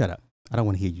 Shut up. I don't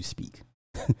want to hear you speak.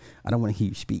 I don't want to hear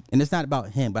you speak. And it's not about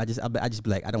him, but I just be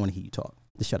like, I don't want to hear you talk.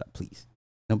 Just shut up, please.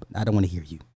 No, I don't want to hear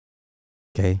you.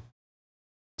 Okay?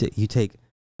 You take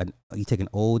an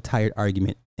old tired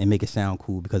argument and make it sound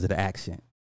cool because of the accent.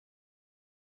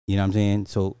 You know what I'm saying?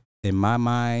 So in my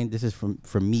mind, this is from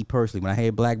me personally. When I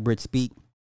hear Black Brit speak,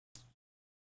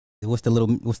 what's the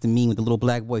meme with the little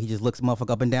black boy? He just looks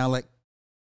motherfucker up and down like.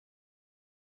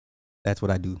 That's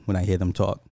what I do when I hear them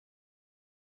talk.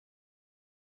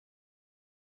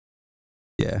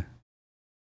 Yeah.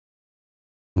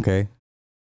 Okay.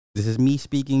 This is me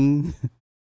speaking.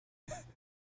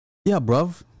 Yeah,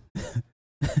 bruv.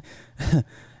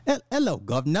 Hello,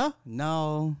 governor.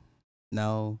 No.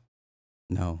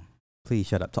 Please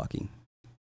shut up talking.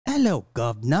 Hello,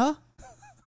 governor.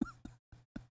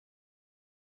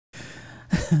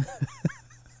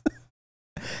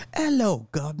 Hello,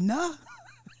 governor.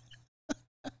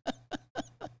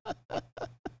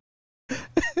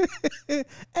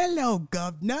 Hello,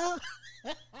 governor.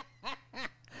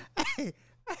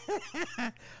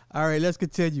 All right, let's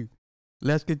continue.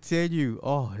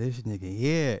 Oh, this nigga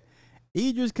here.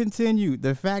 Idris continued.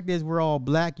 The fact is, we're all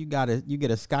black. You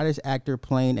get a Scottish actor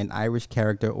playing an Irish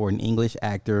character or an English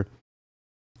actor.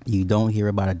 You don't hear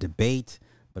about a debate,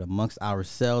 but amongst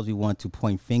ourselves, we want to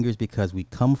point fingers because we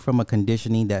come from a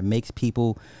conditioning that makes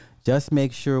people just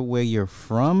make sure where you're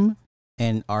from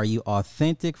and are you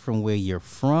authentic from where you're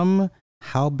from?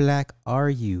 How black are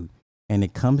you? And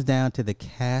it comes down to the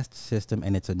caste system,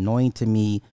 and it's annoying to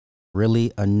me.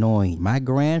 Really annoying. My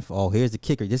grandfather, oh, here's the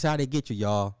kicker. This is how they get you,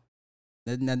 y'all.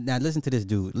 Now listen to this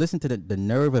dude. Listen to the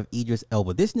nerve of Idris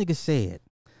Elba. This nigga said,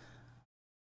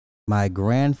 my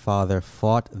grandfather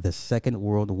fought the Second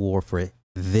World War for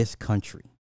this country.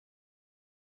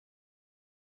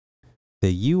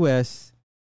 The U.S.,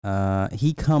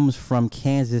 he comes from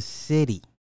Kansas City.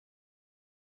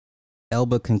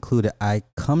 Elba concluded, I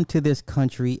come to this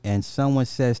country and someone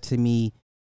says to me,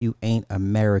 you ain't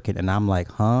American. And I'm like,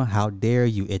 huh? How dare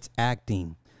you? It's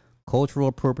acting. Cultural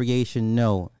appropriation,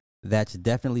 no. That's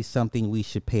definitely something we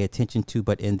should pay attention to.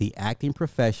 But in the acting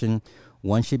profession,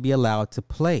 one should be allowed to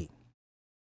play.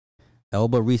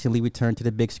 Elba recently returned to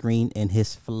the big screen in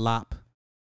his flop,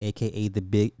 a.k.a.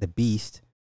 The Beast,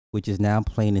 which is now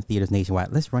playing in theaters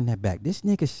nationwide. Let's run that back. This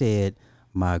nigga said,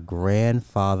 my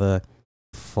grandfather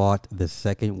fought the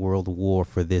Second World War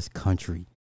for this country.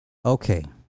 Okay.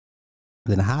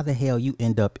 Then how the hell you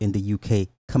end up in the UK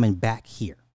coming back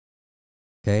here?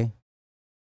 Okay.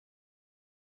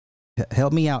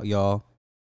 Help me out, y'all.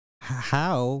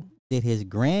 How did his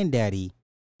granddaddy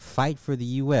fight for the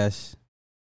US?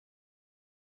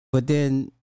 But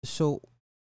then, so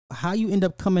how you end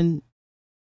up coming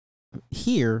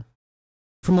here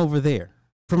from over there,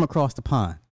 from across the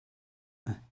pond?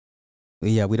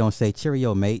 Yeah, we don't say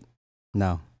cheerio, mate.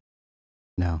 No.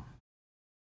 You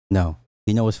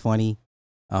know what's funny?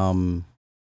 Even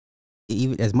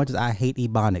as much as I hate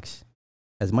Ebonics,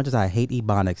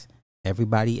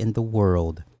 everybody in the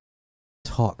world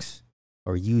talks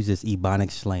or uses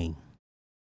Ebonics slang.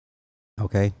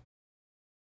 Okay?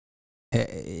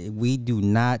 We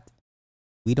don't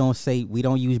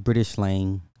use British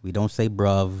slang. We don't say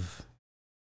bruv.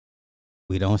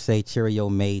 We don't say cheerio,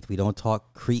 mate. We don't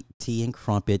talk Crete tea and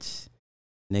crumpets.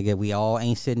 Nigga, we all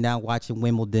ain't sitting down watching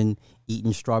Wimbledon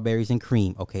eating strawberries and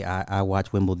cream. Okay, I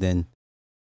watch Wimbledon,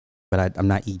 but I'm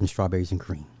not eating strawberries and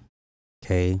cream.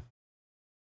 Okay?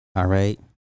 All right?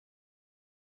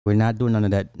 We're not doing none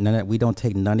of that. We don't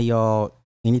take none of y'all,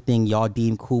 anything y'all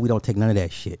deem cool, we don't take none of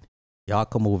that shit. Y'all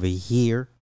come over here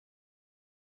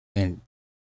and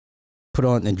put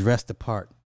on and dress the part,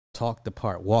 talk the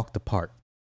part, walk the part.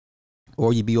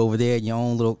 Or you be over there in your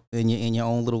own little,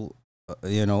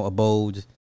 abodes,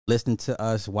 listening to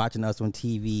us, watching us on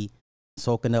TV,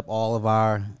 soaking up all of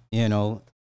our,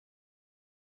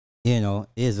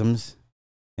 isms,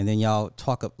 and then y'all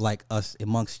talk up like us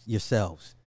amongst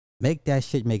yourselves. Make that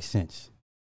shit make sense.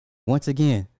 Once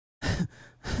again,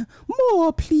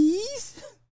 more, please.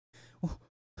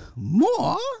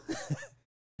 More.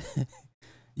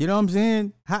 You know what I'm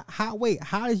saying?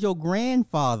 How is your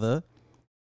grandfather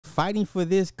fighting for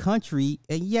this country,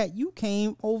 and yet you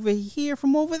came over here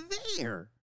from over there?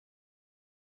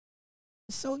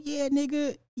 So yeah,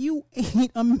 nigga, you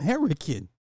ain't American.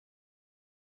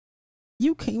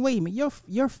 You can't wait a minute.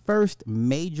 Your first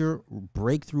major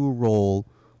breakthrough role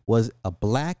was a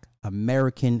black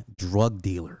American drug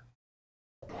dealer.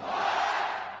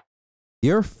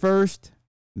 Your first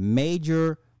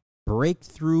major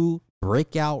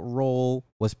breakout role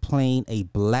was playing a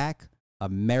black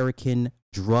American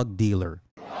drug dealer.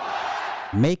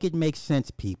 Make it make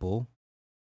sense, people.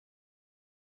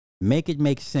 Make it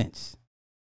make sense.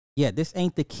 Yeah, this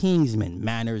ain't the Kingsman.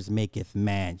 Manners maketh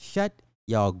man. Shut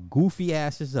y'all goofy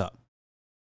asses up.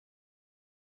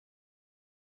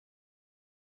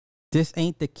 This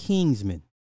ain't the Kingsman.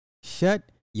 Shut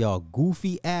y'all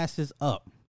goofy asses up.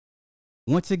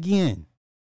 Once again,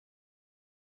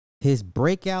 his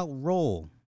breakout role,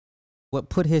 what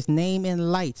put his name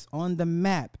in lights on the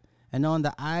map and on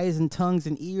the eyes and tongues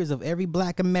and ears of every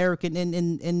black American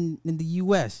in the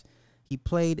U.S. He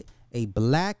played a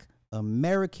black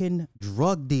American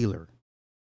drug dealer.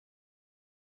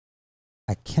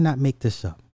 I cannot make this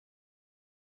up.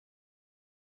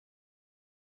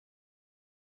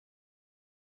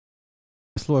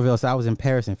 Slorville, so I was in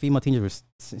Paris and female teenagers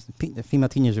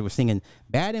were singing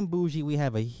Bad and Bougie. We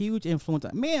have a huge influence.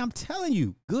 Man, I'm telling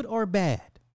you, good or bad.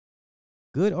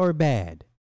 Good or bad.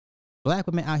 Black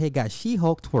women out here got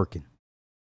She-Hulk twerking.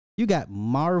 You got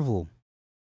Marvel.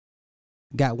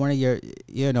 Got one of your,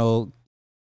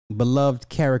 beloved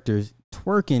characters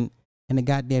twerking in the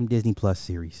goddamn Disney Plus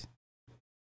series.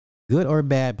 Good or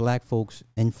bad, black folks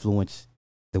influence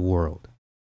the world.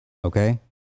 Okay?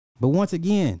 But once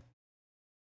again,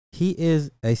 he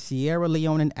is a Sierra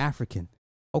Leonean African.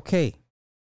 Okay.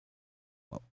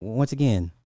 Once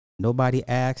again, nobody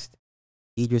asked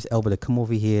Idris Elba to come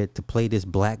over here to play this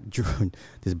black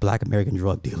American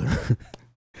drug dealer.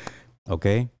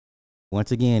 Okay?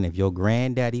 Once again, if your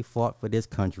granddaddy fought for this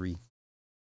country,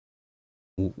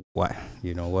 what?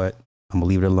 You know what? I'm going to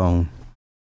leave it alone.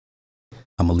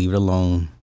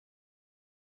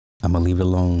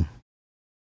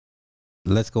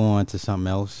 Let's go on to something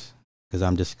else, because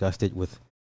I'm disgusted with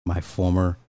one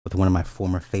of my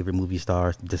former favorite movie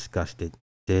stars. Disgusted.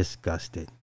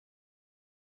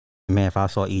 Man, if I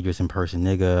saw Idris in person,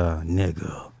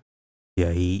 nigga.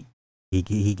 Yeah, he'd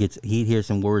hear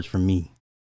some words from me.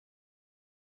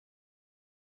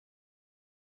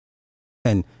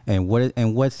 And wait,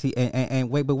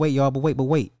 y'all.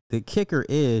 The kicker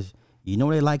is, you know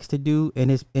what he likes to do in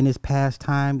his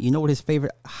pastime? You know what his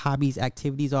favorite hobbies,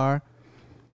 activities are?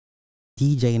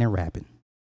 DJing and rapping.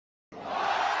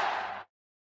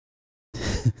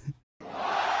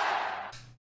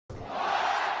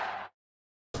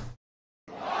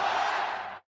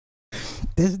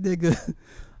 This nigga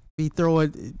be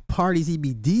throwing parties, he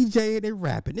be DJing and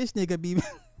rapping. This nigga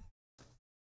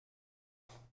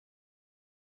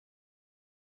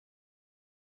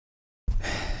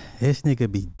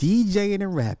be DJing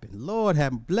and rapping. Lord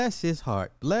have bless his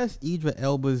heart. Bless Idris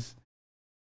Elba's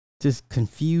just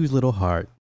confused little heart.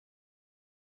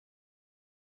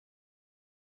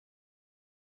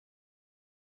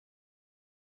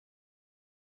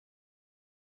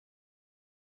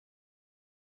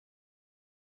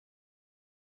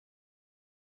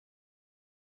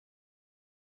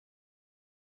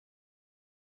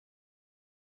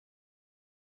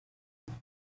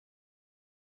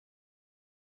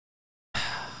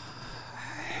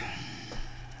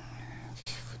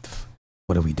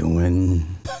 What are we doing?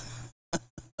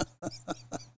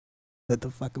 What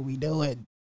the fuck are we doing?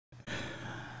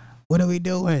 What are we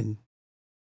doing?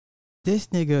 This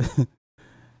nigga,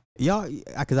 y'all,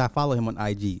 because I follow him on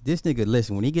IG. This nigga,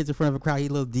 listen, when he gets in front of a crowd, he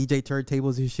little DJ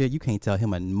turntables and shit. You can't tell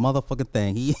him a motherfucking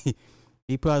thing. He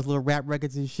put out his little rap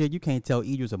records and shit. You can't tell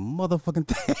Idris a motherfucking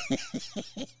thing.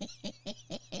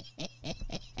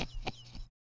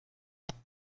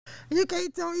 You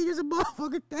can't tell Idris a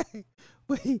motherfucking thing.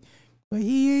 But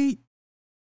he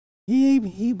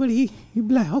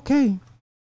black. Okay.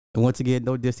 And once again,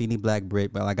 no diss to any black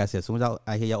Brit, but like I said, as soon as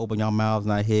I hear y'all open your mouths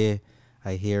and I hear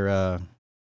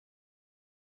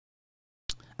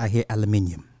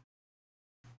aluminium.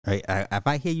 Right? If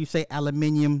I hear you say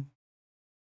aluminium,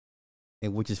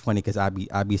 and which is funny because I be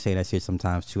saying that shit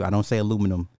sometimes too. I don't say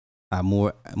aluminum.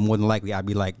 More than likely I'd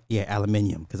be like, yeah,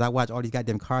 aluminium, because I watch all these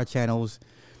goddamn car channels,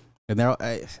 and they're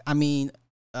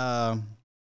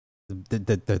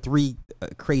the three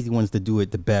crazy ones that do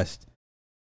it the best.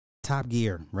 Top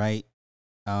Gear, right?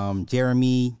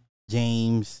 Jeremy,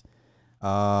 James,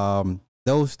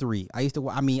 those three. I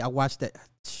watched that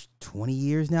 20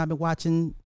 years now. I've been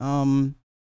watching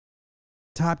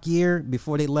Top Gear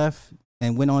before they left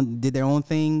and did their own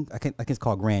thing. I think it's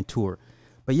called Grand Tour.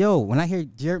 But yo, when I hear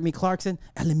Jeremy Clarkson,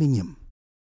 aluminium.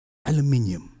 And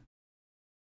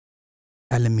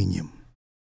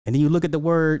then you look at the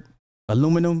word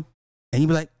aluminum and you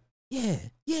be like, yeah,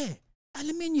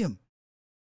 aluminium.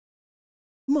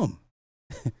 Mom.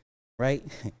 Right?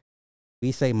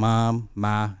 We say mom,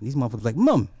 ma. These motherfuckers like,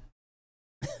 mom.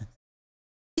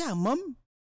 Yeah, mom.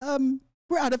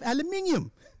 We're out of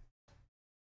aluminium.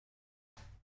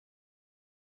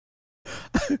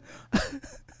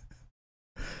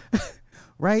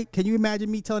 Right? Can you imagine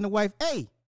me telling the wife, hey,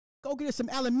 go get us some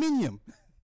aluminium?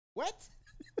 What?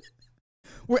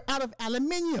 We're out of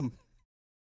aluminium.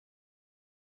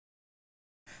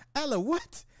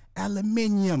 What?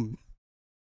 Aluminium.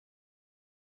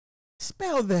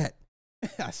 Spell that.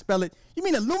 I spell it. You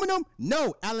mean aluminum?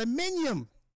 No, aluminium.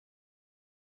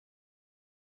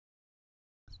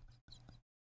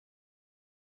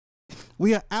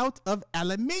 We are out of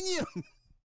aluminium.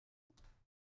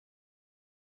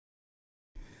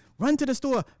 Run to the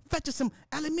store, fetch us some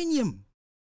aluminium.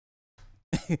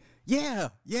 Yeah.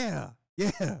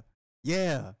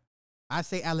 I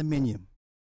say aluminium.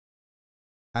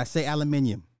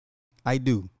 I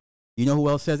do. You know who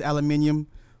else says aluminium?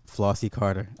 Flossie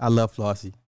Carter. I love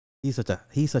Flossie. He's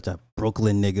such a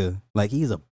Brooklyn nigga. Like, he's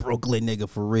a Brooklyn nigga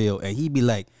for real. And he be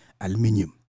like,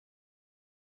 aluminium.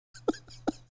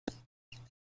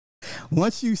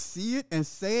 Once you see it and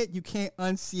say it, you can't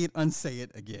unsee it, unsay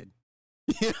it again.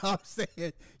 You know what I'm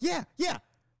saying? Yeah.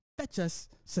 Fetch us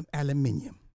some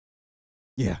aluminium.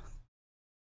 Yeah.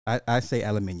 I say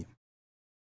aluminium.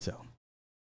 So,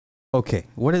 okay.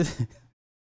 What is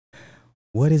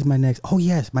my next? Oh,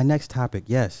 yes, my next topic.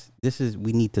 Yes,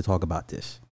 we need to talk about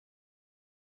this.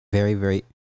 Very, very,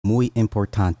 muy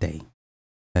importante.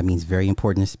 That means very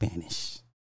important in Spanish.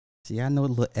 See, I know a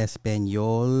little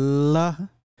Española.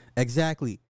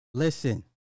 Exactly. Listen,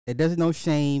 there's no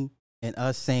shame in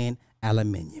us saying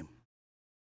aluminium.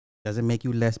 Doesn't make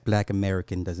you less Black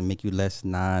American. Doesn't make you less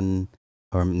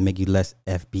or make you less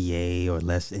FBA or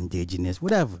less indigenous,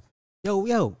 whatever.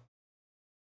 Yo,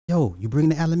 you bring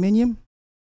the aluminium?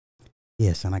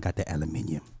 Yeah, son, I got the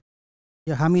aluminium.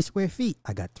 Yo, how many square feet?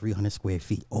 I got 300 square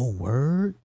feet. Oh,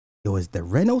 word? Yo, is the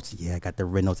Reynolds? Yeah, I got the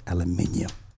Reynolds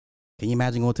aluminium. Can you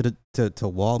imagine going to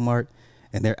Walmart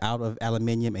and they're out of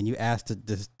aluminium and you ask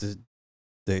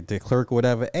the clerk or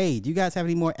whatever, hey, do you guys have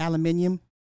any more aluminium?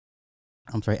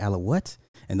 I'm sorry, what?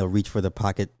 And they'll reach for the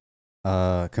pocket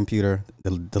computer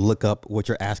to look up what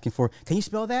you're asking for. Can you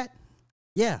spell that?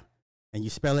 Yeah. And you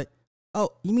spell it.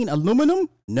 Oh, you mean aluminum?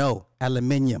 No,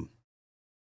 aluminium.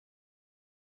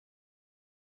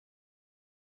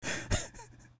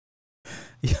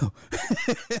 Yo.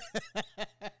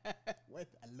 What?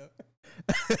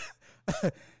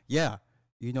 Yeah.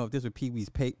 You know, if this were Pee Wee's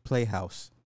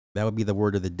Playhouse, that would be the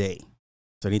word of the day.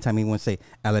 So anytime anyone say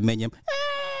aluminium,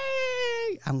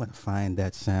 hey, I'm going to find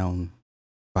that sound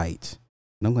bite.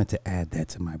 And I'm going to add that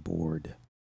to my board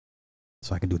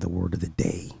so I can do the word of the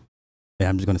day.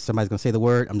 And somebody's going to say the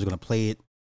word. I'm just going to play it.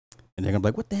 And they're going to be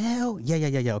like, what the hell?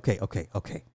 Yeah. Okay.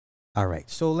 All right.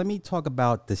 So let me talk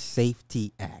about the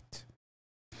Safety Act.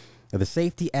 The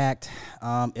Safety Act,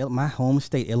 my home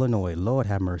state, Illinois, Lord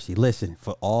have mercy. Listen,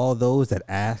 for all those that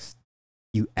asked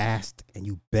and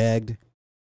you begged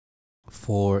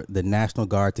for the National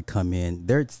Guard to come in,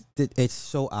 it's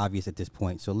so obvious at this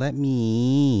point. So let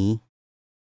me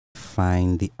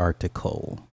find the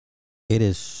article. It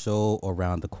is so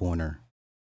around the corner.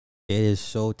 It is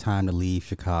so time to leave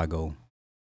Chicago.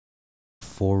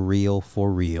 For real.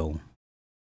 For real.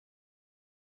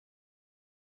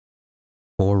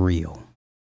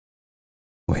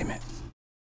 Wait a minute.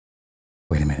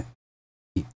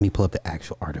 Let me pull up the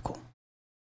actual article.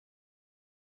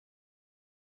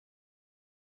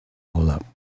 Hold up.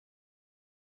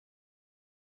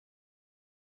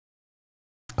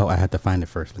 Oh, I have to find it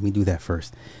first. Let me do that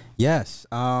first. Yes.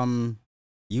 You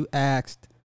asked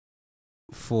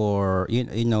for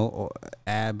you know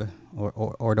ab or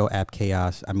Ordo Ab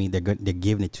Chaos. I mean, they're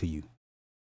giving it to you.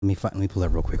 Let me pull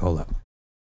it real quick. Hold up.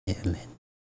 Illinois.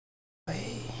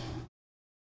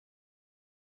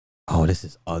 Oh, this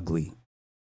is ugly.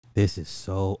 This is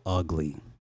so ugly.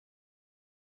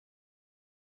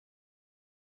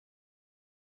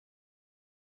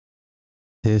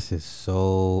 This is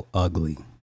so ugly.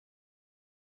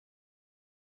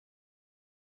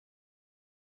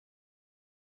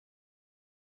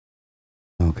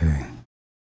 Okay.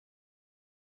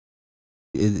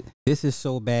 This is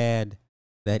so bad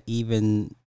that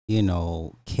even,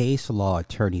 case law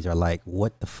attorneys are like,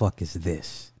 what the fuck is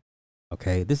this?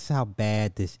 Okay. This is how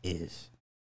bad this is.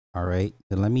 All right.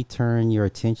 Then let me turn your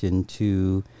attention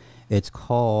to, it's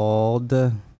called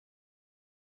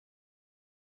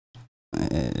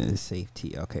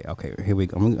safety. Okay. Here we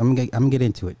go. I'm gonna get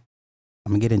into it.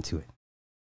 Let me get into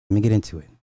it.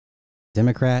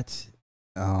 Democrats,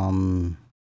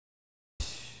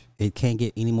 it can't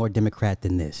get any more Democrat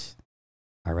than this.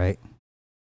 All right.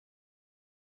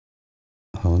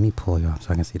 Oh, let me pull you up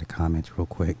so I can see the comments real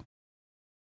quick.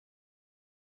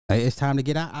 Hey, it's time to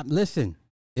get out. Listen,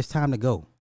 it's time to go.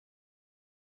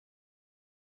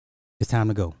 It's time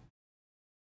to go.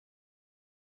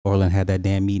 Orland had that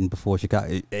damn meeting before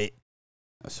Chicago.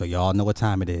 So y'all know what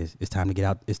time it is. It's time to get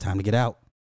out. It's time to get out.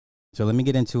 So let me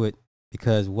get into it,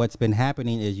 because what's been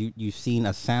happening is you've seen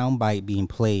a sound bite being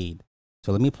played.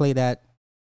 So let me play that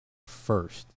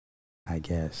first, I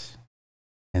guess.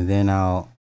 and then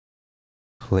I'll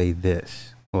play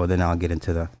this. Well, then I'll get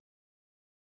into the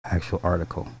actual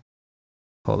article.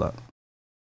 Hold up.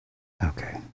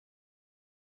 Okay.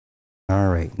 All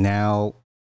right. Now,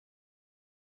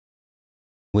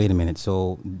 wait a minute.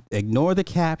 So ignore the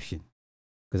caption,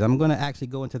 because I'm going to actually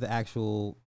go into the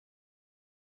actual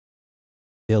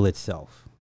bill itself.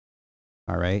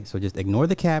 All right. So just ignore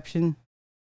the caption.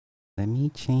 Let me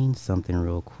change something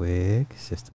real quick.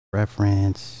 System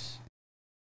preference.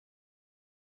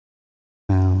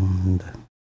 Sound.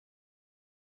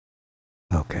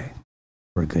 Okay.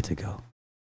 We're good to go.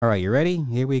 All right. You ready?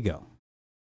 Here we go.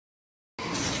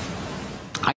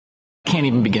 I can't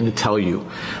even begin to tell you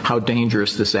how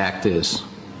dangerous this act is.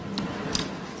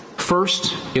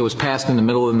 First, it was passed in the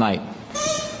middle of the night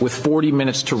with 40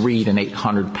 minutes to read an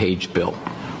 800-page bill,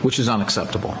 which is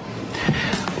unacceptable.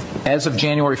 As of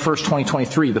January 1st,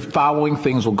 2023, the following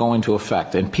things will go into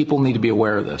effect, and people need to be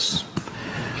aware of this.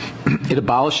 It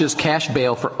abolishes cash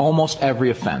bail for almost every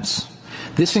offense.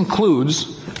 This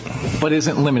includes, but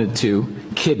isn't limited to,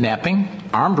 kidnapping,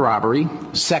 armed robbery,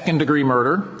 second-degree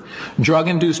murder,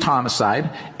 drug-induced homicide,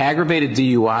 aggravated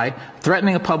DUI,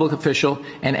 threatening a public official,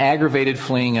 and aggravated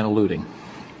fleeing and eluding.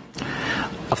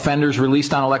 Offenders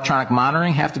released on electronic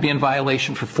monitoring have to be in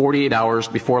violation for 48 hours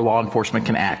before law enforcement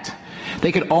can act.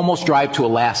 They could almost drive to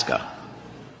Alaska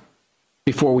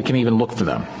before we can even look for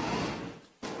them.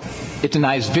 It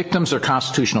denies victims their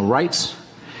constitutional rights.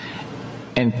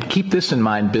 And keep this in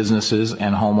mind, businesses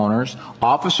and homeowners.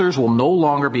 Officers will no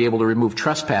longer be able to remove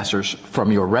trespassers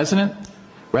from your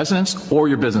residence or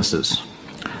your businesses.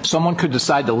 Someone could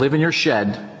decide to live in your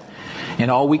shed,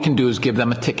 and all we can do is give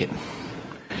them a ticket.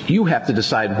 You have to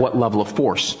decide what level of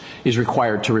force is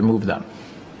required to remove them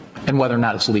and whether or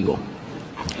not it's legal.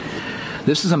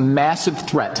 This is a massive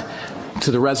threat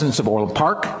to the residents of Orland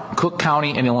Park, Cook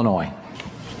County, and Illinois.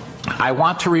 I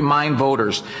want to remind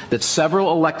voters that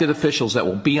several elected officials that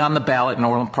will be on the ballot in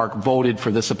Orland Park voted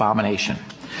for this abomination.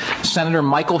 Senator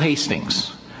Michael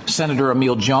Hastings, Senator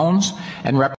Emil Jones,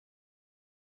 and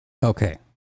Okay.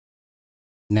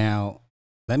 Now,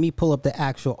 let me pull up the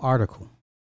actual article,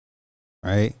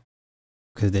 right?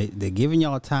 Because they're giving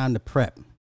y'all time to prep.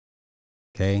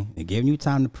 Okay? They're giving you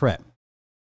time to prep.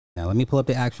 Now, let me pull up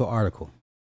the actual article.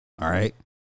 All right?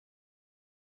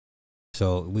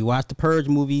 So, we watched the Purge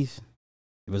movies.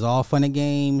 It was all fun and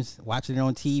games, watching it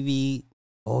on TV.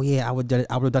 Oh, yeah, I would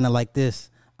have done it like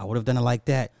this. I would have done it like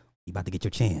that. You about to get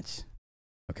your chance.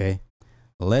 Okay?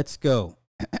 Let's go.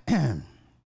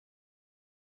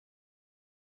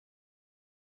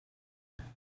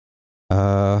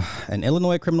 An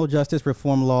Illinois criminal justice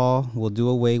reform law will do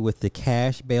away with the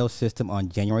cash bail system on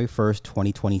January 1st,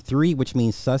 2023, which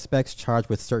means suspects charged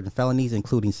with certain felonies,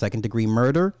 including second-degree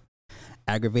murder,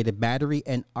 aggravated battery,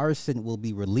 and arson, will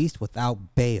be released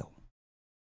without bail.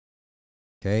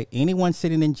 Okay, anyone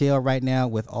sitting in jail right now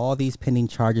with all these pending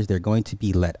charges, they're going to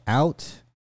be let out.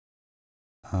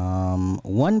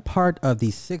 One part of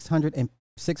the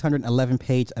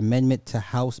 611-page amendment to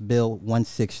House Bill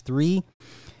 163,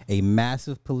 a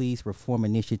massive police reform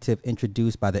initiative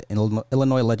introduced by the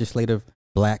Illinois Legislative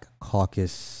Black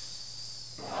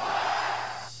Caucus.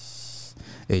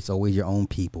 It's always your own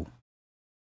people.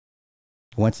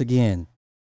 Once again,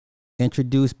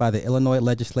 introduced by the Illinois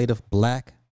Legislative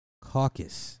Black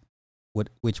Caucus,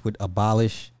 which would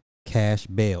abolish cash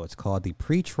bail. It's called the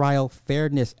Pretrial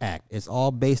Fairness Act. It's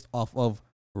all based off of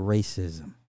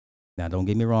racism. Now, don't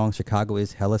get me wrong. Chicago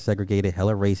is hella segregated,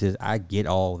 hella racist. I get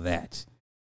all that.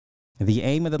 The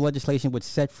aim of the legislation would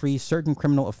set free certain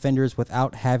criminal offenders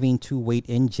without having to wait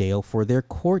in jail for their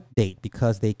court date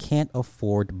because they can't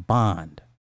afford bond.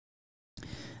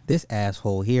 This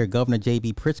asshole here, Governor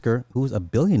J.B. Pritzker, who's a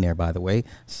billionaire, by the way,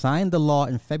 signed the law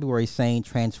in February saying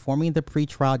transforming the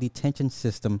pretrial detention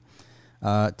system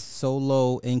so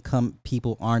low-income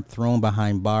people aren't thrown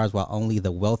behind bars while only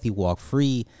the wealthy walk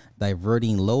free,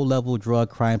 diverting low-level drug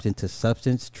crimes into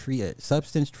substance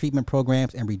treatment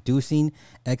programs, and reducing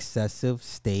excessive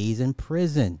stays in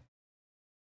prison.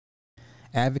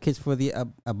 Advocates for the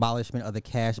abolishment of the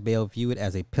cash bail view it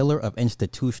as a pillar of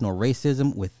institutional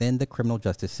racism within the criminal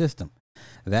justice system.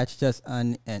 That's just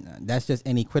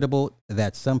inequitable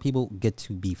that some people get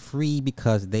to be free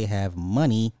because they have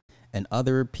money and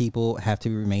other people have to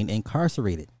remain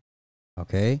incarcerated.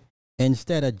 Okay?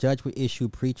 Instead, a judge would issue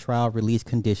pretrial release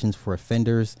conditions for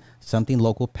offenders, something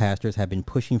local pastors have been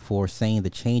pushing for, saying the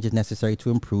change is necessary to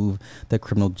improve the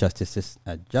criminal justice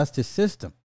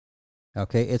system.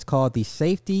 Okay, it's called the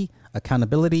Safety,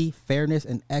 Accountability, Fairness,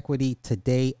 and Equity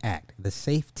Today Act, the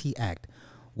Safety Act.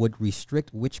 would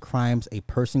restrict which crimes a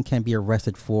person can be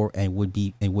arrested for and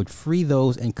would free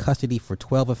those in custody for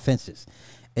 12 offenses,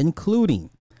 including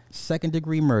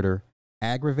second-degree murder,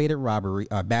 aggravated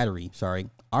battery,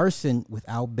 arson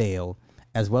without bail,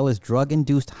 as well as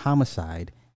drug-induced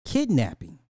homicide,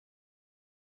 kidnapping,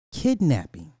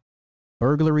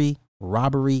 burglary,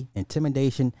 robbery,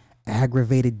 intimidation,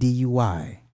 aggravated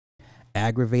DUI,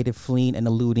 aggravated fleeing and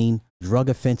eluding, drug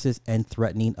offenses, and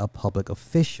threatening a public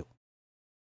official.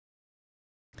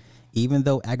 Even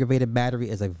though aggravated battery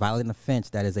is a violent offense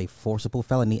that is a forcible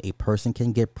felony, a person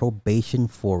can get probation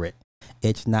for it.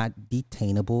 It's not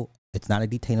detainable. It's not a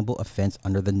detainable offense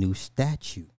under the new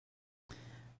statute.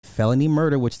 Felony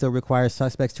murder would still require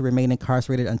suspects to remain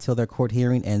incarcerated until their court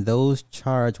hearing, and those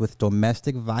charged with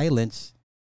domestic violence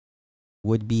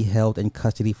would be held in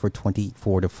custody for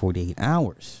 24 to 48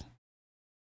 hours.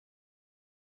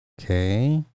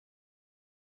 Okay.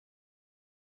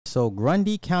 So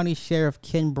Grundy County Sheriff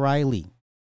Ken Briley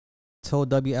told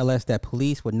WLS that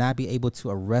police would not be able to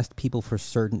arrest people for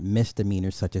certain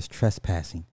misdemeanors such as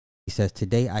trespassing. He says,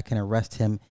 today I can arrest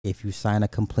him if you sign a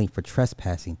complaint for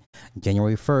trespassing.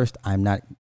 January 1st, I'm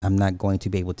not going to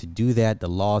be able to do that. The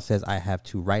law says I have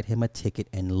to write him a ticket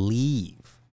and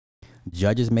leave.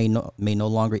 Judges may no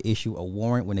longer issue a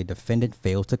warrant when a defendant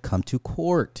fails to come to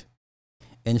court.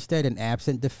 Instead, an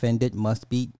absent defendant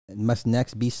must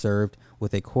next be served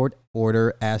with a court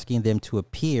order asking them to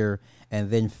appear, and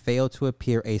then fail to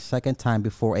appear a second time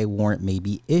before a warrant may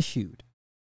be issued.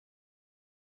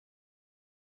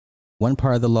 One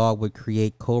part of the law would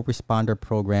create co-responder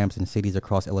programs in cities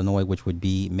across Illinois, which would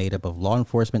be made up of law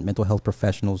enforcement, mental health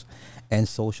professionals, and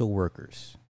social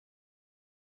workers.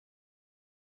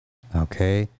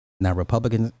 Okay. Now,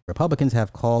 Republicans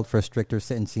have called for stricter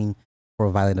sentencing for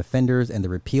violent offenders and the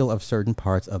repeal of certain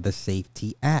parts of the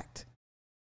Safety Act.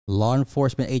 Law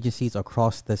enforcement agencies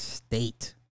across the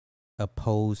state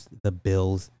opposed the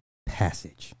bill's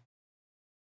passage.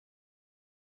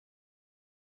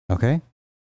 Okay.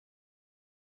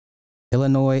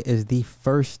 Illinois is the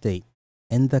first state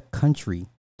in the country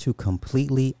to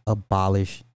completely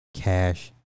abolish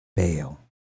cash bail.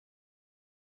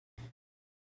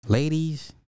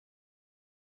 Ladies,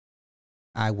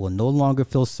 I will no longer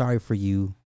feel sorry for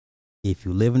you if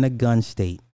you live in a gun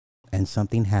state and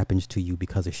something happens to you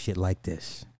because of shit like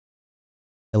this.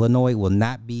 Illinois will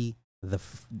not be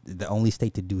the only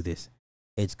state to do this.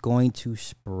 It's going to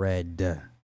spread.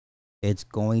 It's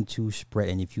going to spread.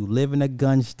 And if you live in a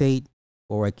gun state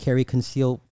or a carry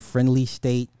conceal friendly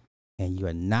state and you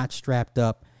are not strapped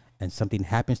up and something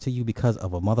happens to you because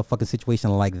of a motherfucking situation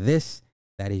like this,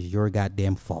 that is your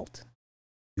goddamn fault.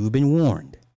 You've been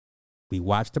warned. We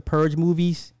watched the Purge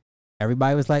movies.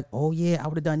 Everybody was like, oh yeah, I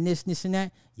would have done this, and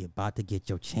that. You're about to get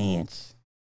your chance.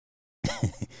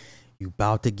 You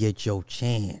about to get your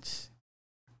chance.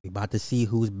 We about to see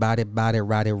who's about it.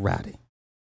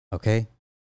 Okay?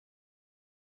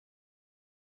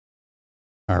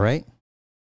 All right?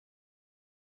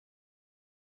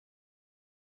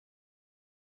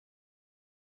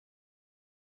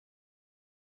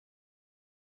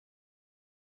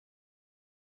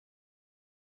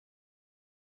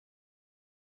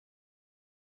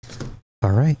 All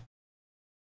right.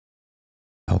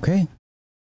 Okay.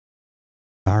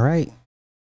 All right.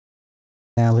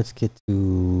 Now let's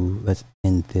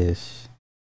end this.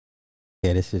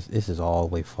 Yeah, this is all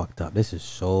the way fucked up. This is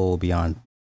so beyond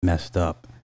messed up.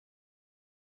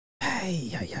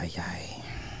 Ay.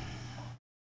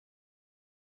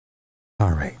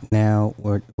 All right. Now,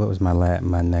 what was my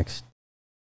next?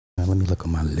 Let me look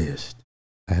on my list.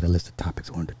 I had a list of topics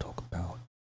I wanted to talk about.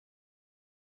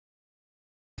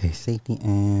 Okay, Safety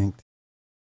Act.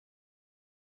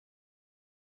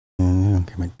 I don't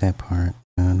care about that part.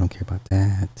 I don't care about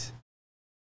that.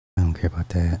 I don't care about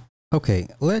that. Okay,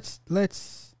 let's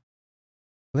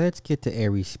get to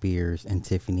Aries Spears and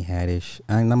Tiffany Haddish.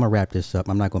 I'm gonna wrap this up.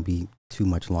 I'm not gonna be too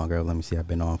much longer. Let me see. I've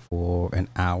been on for an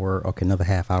hour. Okay, another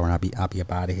half hour, and I'll be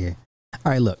up out of here.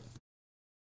 All right, look.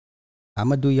 I'm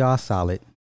gonna do y'all solid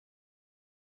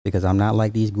because I'm not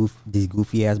like these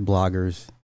goofy ass bloggers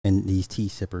and these tea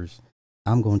sippers.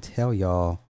 I'm gonna tell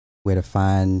y'all where to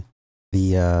find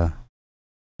the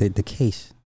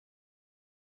case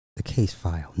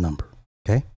file number.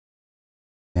 Okay.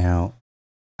 Now,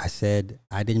 I said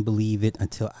I didn't believe it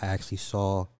until I actually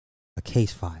saw a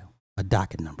case file, a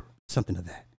docket number, something of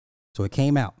that. So it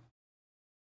came out.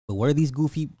 But what do these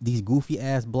goofy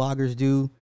ass bloggers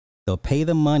do? They'll pay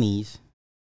the monies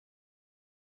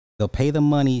to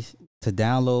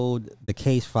download the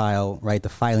case file, right? The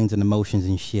filings and the motions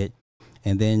and shit,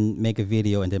 and then make a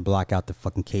video and then block out the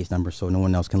fucking case number so no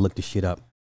one else can look the shit up.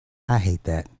 I hate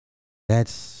that.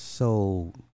 That's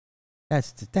so.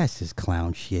 That's just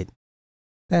clown shit.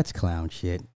 That's clown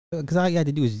shit. Because all you have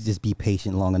to do is just be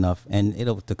patient long enough, and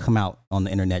it'll to come out on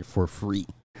the internet for free.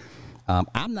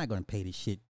 I'm not going to pay this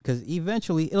shit because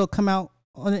eventually it'll come out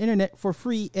on the internet for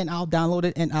free, and I'll download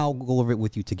it and I'll go over it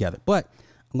with you together. But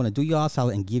I'm going to do y'all a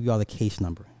solid and give y'all the case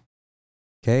number.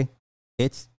 Okay,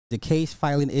 it's the case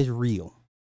filing is real.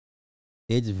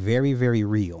 It's very, very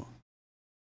real.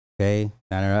 Okay,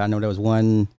 I know there was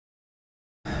one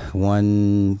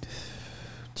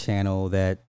channel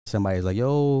that somebody's like,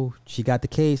 yo, she got the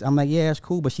case. I'm like, yeah, it's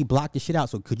cool, but she blocked the shit out.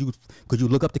 So could you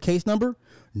look up the case number?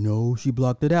 No, she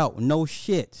blocked it out. No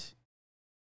shit.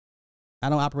 I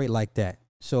don't operate like that.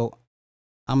 So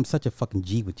I'm such a fucking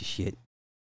G with the shit.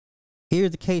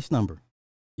 Here's the case number.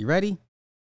 You ready?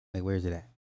 Wait, where is it at?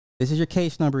 This is your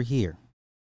case number here.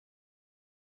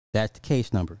 That's the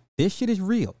case number. This shit is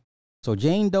real. So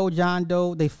Jane Doe, John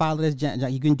Doe, they filed it as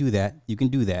John. You can do that. You can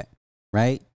do that,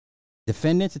 right?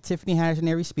 Defendants are Tiffany Haddish and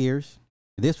Aries Spears.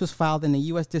 This was filed in the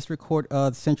U.S. District Court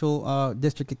of the Central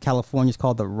District of California. It's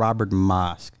called the Robert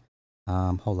Mosk.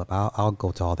 Hold up. I'll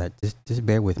go to all that. Just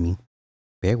bear with me.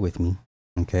 Bear with me.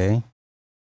 Okay.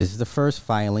 This is the first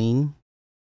filing.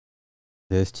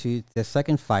 There's the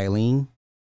second filing.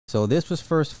 So this was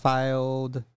first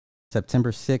filed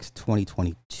September 6th,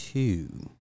 2022.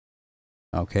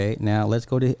 Okay. Now let's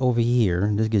go to over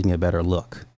here. This gives me a better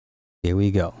look. Here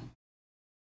we go.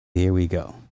 Here we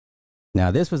go.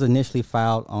 Now, this was initially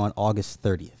filed on August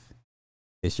 30th.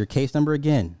 It's your case number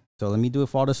again. So let me do it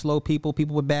for all the slow people,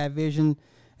 people with bad vision,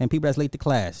 and people that's late to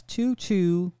class.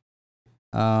 22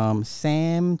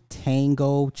 Sam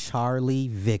Tango Charlie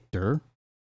Victor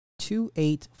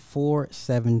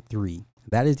 28473.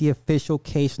 That is the official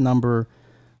case number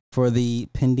for the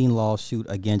pending lawsuit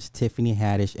against Tiffany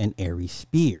Haddish and Aries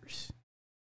Spears.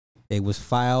 It was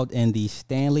filed in the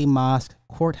Stanley Mosk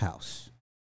Courthouse.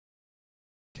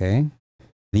 Okay.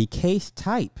 The case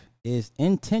type is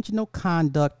intentional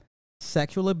conduct,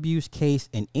 sexual abuse case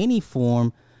in any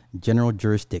form, general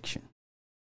jurisdiction.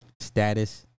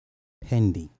 Status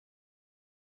pending.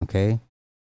 Okay.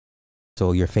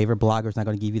 So your favorite blogger is not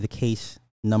going to give you the case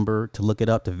number to look it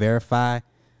up to verify.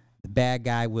 The bad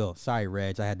guy will. Sorry,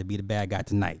 Reg. I had to be the bad guy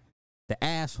tonight. The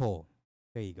asshole.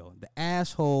 There you go. The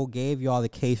asshole gave y'all the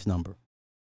case number.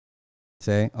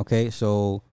 Say, okay.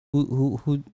 So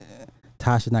who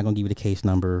Tasha's not gonna give you the case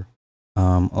number.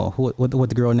 What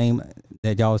the girl name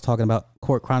that y'all was talking about?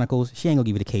 Court Chronicles. She ain't gonna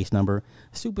give you the case number.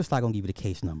 Super Sly gonna give you the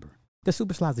case number. The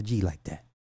Super Sly's a G like that.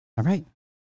 All right.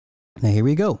 Now here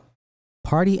we go.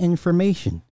 Party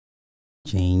information: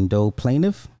 Jane Doe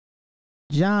plaintiff,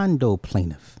 John Doe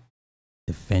plaintiff,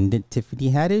 defendant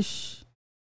Tiffany Haddish,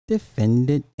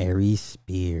 defendant Aries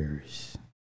Spears.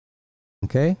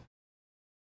 Okay.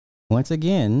 Once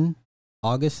again,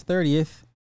 August 30th.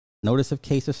 Notice of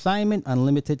case assignment,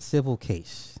 unlimited civil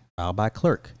case, filed by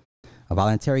clerk. A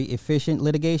voluntary efficient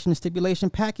litigation stipulation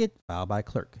packet, filed by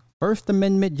clerk. First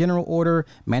Amendment general order,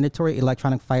 mandatory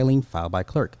electronic filing, filed by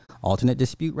clerk. Alternate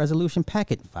dispute resolution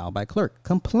packet, filed by clerk.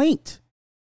 Complaint,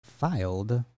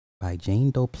 filed by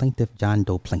Jane Doe plaintiff, John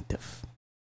Doe plaintiff.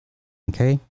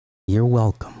 Okay? You're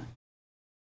welcome.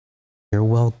 You're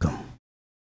welcome.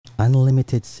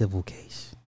 Unlimited civil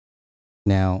case.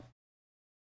 Now,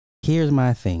 here's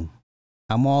my thing.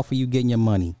 I'm all for you getting your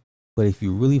money, but if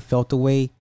you really felt the way,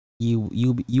 you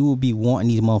will be wanting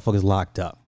these motherfuckers locked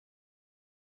up.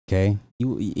 Okay?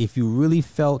 If you really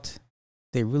felt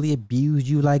they really abused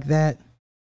you like that,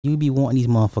 you'd be wanting these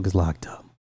motherfuckers locked up.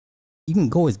 You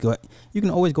can always go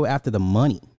after the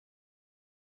money.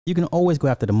 You can always go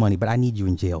after the money, but I need you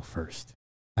in jail first.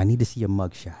 I need to see your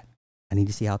mugshot. I need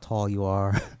to see how tall you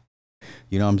are.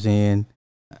 You know what I'm saying?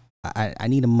 I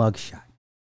need a mugshot.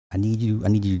 I need you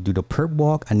to do the perp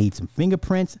walk. I need some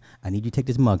fingerprints. I need you to take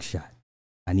this mugshot.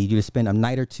 I need you to spend a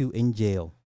night or two in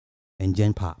jail in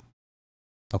Gen Pop.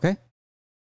 Okay?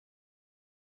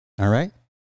 All right?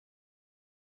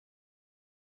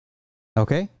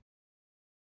 Okay?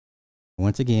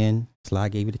 Once again, Sly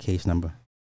gave you the case number.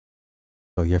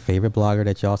 So your favorite blogger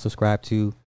that y'all subscribe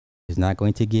to is not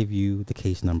going to give you the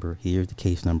case number. Here's the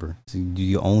case number. So you do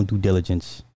your own due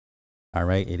diligence. All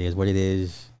right? It is what it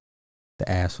is.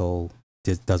 The asshole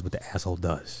just does what the asshole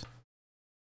does.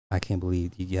 I can't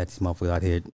believe you got these motherfuckers out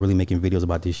here really making videos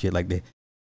about this shit like that.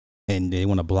 And they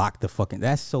want to block the fucking...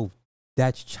 That's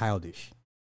childish.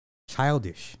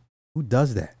 Childish. Who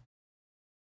does that?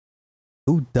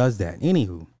 Who does that?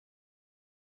 Anywho.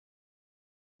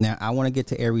 Now, I want to get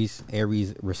to Aries'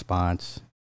 response.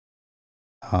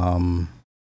 I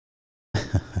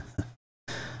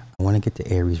want to get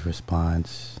to Aries'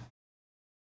 response.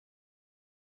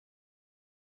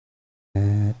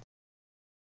 That,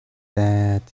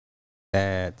 that,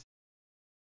 that.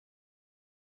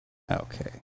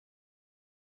 Okay.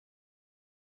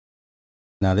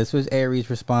 Now this was Aries'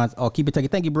 response. Oh, keep it tucky.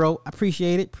 Thank you, bro. I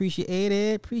appreciate it. Appreciate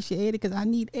it. Appreciate it. Because I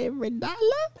need every dollar.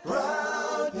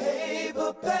 Brown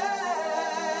paper bags.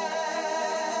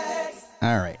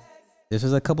 All right. This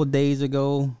was a couple days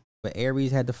ago, but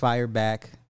Aries had to fire back.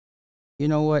 You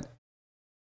know what?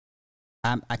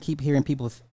 I keep hearing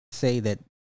people say that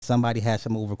somebody has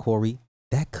some over Corey.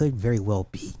 That could very well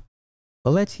be.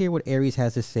 But let's hear what Aries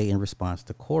has to say in response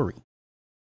to Corey.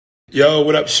 Yo,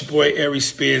 what up, it's your boy Aries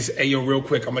Spears. Hey, yo, real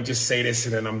quick, I'm gonna just say this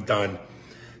and then I'm done.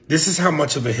 This is how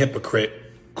much of a hypocrite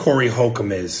Corey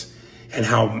Holcomb is, and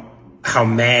how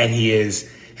mad he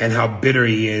is, and how bitter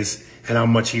he is, and how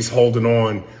much he's holding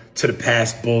on to the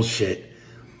past bullshit.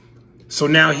 So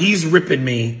now he's ripping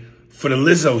me for the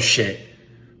Lizzo shit.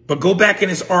 But go back in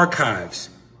his archives.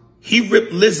 He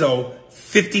ripped Lizzo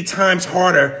 50 times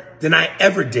harder than I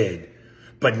ever did.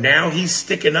 But now he's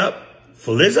sticking up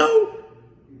for Lizzo?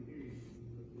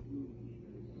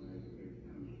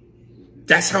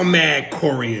 That's how mad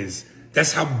Corey is.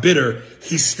 That's how bitter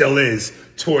he still is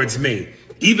towards me.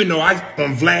 Even though I,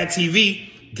 on Vlad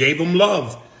TV, gave him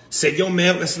love. Said, yo,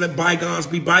 man, let's let bygones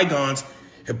be bygones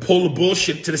and pull the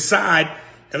bullshit to the side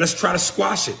and let's try to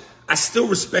squash it. I still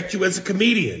respect you as a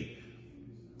comedian.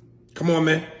 Come on,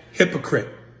 man. Hypocrite.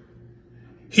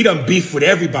 He done beef with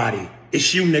everybody.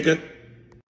 It's you, nigga.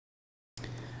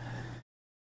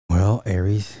 Well,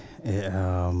 Aries,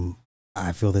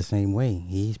 I feel the same way.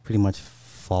 He's pretty much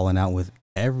fallen out with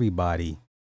everybody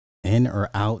in or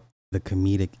out the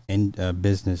comedic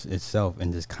business itself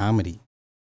in this comedy.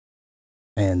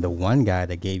 And the one guy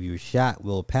that gave you a shot,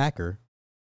 Will Packer,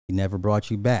 he never brought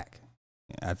you back.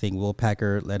 I think Will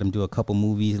Packer let him do a couple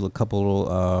movies, a couple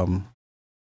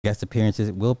guest appearances.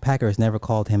 Will Packer has never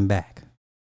called him back.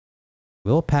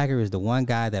 Will Packer is the one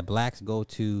guy that blacks go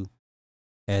to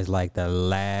as like the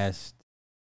last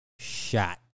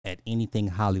shot at anything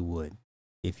Hollywood.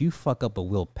 If you fuck up a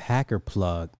Will Packer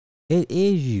plug, it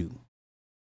is you.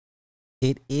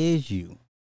 It is you.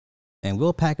 And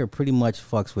Will Packer pretty much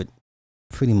fucks with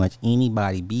pretty much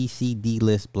anybody, B, C, D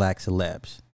list black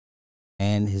celebs.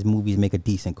 And his movies make a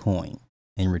decent coin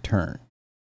in return.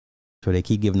 So they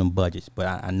keep giving him budgets.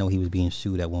 But I know he was being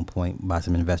sued at one point by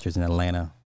some investors in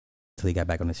Atlanta until he got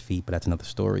back on his feet. But that's another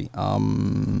story.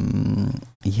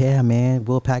 Yeah, man.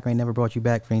 Will Packer ain't never brought you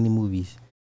back for any movies.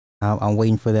 I'm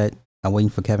waiting for that. I'm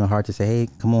waiting for Kevin Hart to say, hey,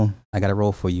 come on, I got a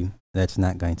role for you. That's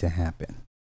not going to happen.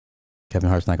 Kevin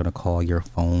Hart's not going to call your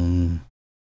phone.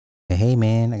 Say, hey,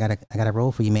 man, I got a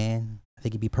role for you, man. I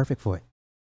think you'd be perfect for it.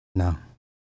 No.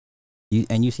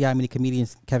 You see how many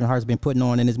comedians Kevin Hart's been putting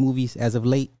on in his movies as of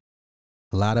late?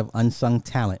 A lot of unsung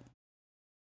talent.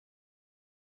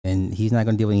 And he's not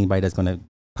going to deal with anybody that's going to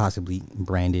possibly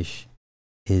brandish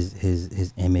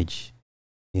his image,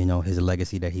 you know, his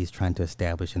legacy that he's trying to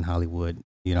establish in Hollywood.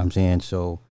 You know what I'm saying?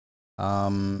 So,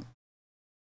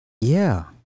 yeah.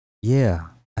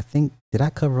 I think, did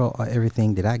I cover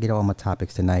everything? Did I get all my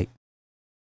topics tonight?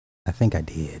 I think I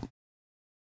did.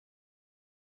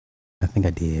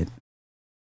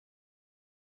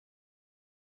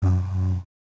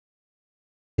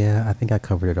 Yeah, I think I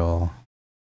covered it all.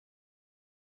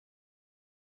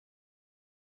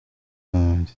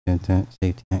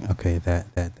 Okay,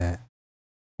 that.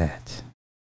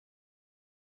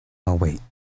 Oh, wait.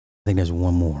 I think there's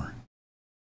one more.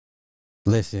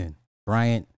 Listen,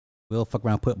 Bryant, we'll fuck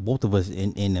around, put both of us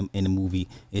in the movie.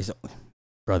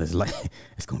 Brothers, like,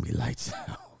 it's going to be lights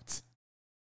out.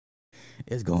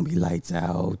 It's going to be lights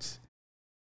out.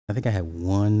 I think I had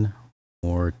one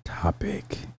more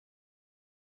topic.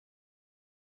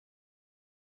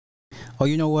 Oh,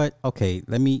 you know what? Okay,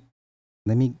 let me.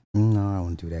 No, I don't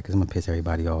want to do that because I'm going to piss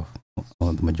everybody off.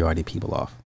 Or the majority of people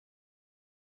off.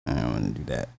 I don't want to do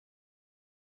that.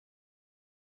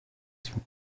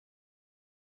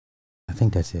 I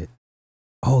think that's it.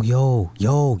 Oh, yo,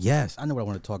 yes. I know what I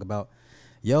want to talk about.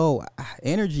 Yo,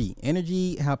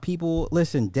 energy, how people,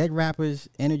 listen, dead rappers,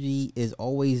 energy is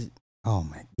always, oh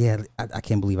my, yeah, I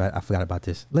can't believe I forgot about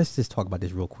this. Let's just talk about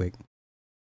this real quick.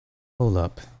 Hold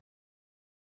up.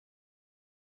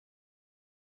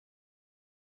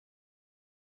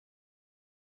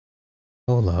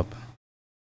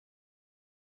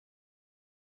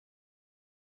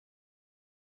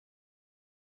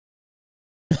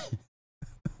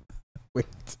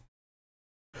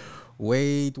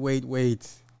 Wait.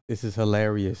 This is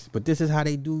hilarious. But this is how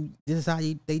they do. This is how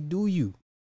they do you.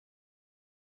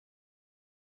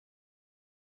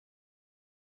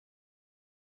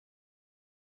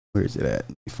 Where is it at? Let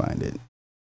me find it.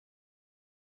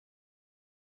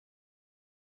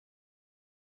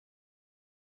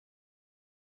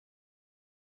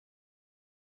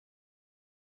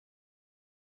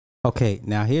 Okay,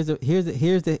 now here's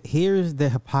the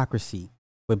hypocrisy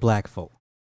with black folk.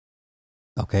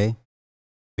 Okay,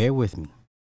 bear with me.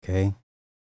 Okay,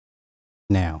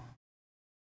 now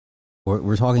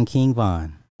we're talking King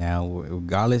Von. Now,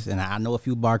 regardless, and I know a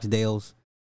few Barksdales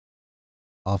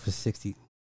off of 60,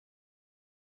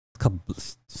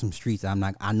 some streets. I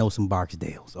know some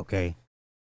Barksdales. Okay,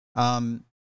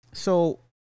 so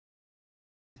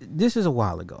this is a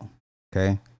while ago.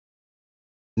 Okay.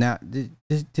 Now,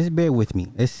 just bear with me.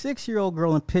 A 6-year-old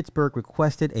girl in Pittsburgh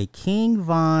requested a King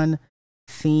Von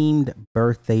themed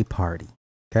birthday party.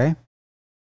 Okay.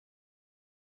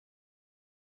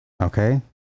 Okay.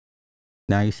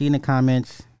 Now, you see in the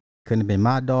comments, couldn't have been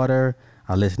my daughter.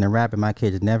 I listen to rap and my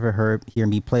kids never hear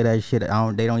me play that shit. They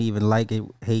don't even like it.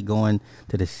 Hate going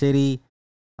to the city.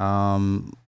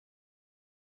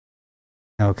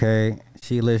 Okay.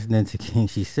 She's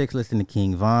 6 listening to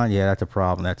King Von. Yeah, that's a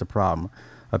problem. That's a problem.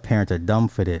 Her parents are dumb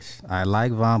for this. I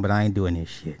like Von, but I ain't doing this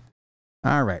shit.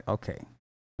 All right. Okay.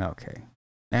 Okay.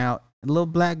 Now, a little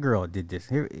black girl did this.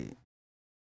 Here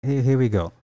we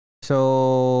go.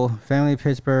 So, family in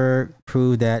Pittsburgh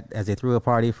proved that as they threw a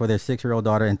party for their 6-year-old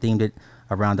daughter and themed it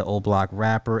around the old block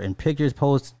rapper. And pictures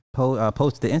posted to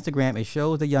Instagram, it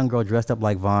shows the young girl dressed up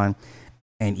like Von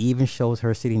and even shows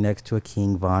her sitting next to a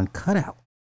King Von cutout.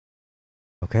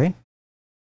 Okay?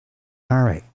 All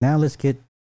right. Now let's get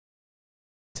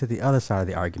to the other side of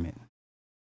the argument.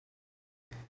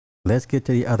 Let's get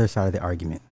to the other side of the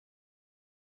argument.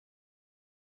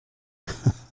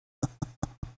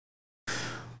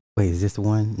 Wait, is this the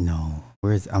one? No.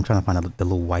 I'm trying to find the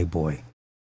little white boy.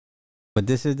 But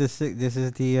this is the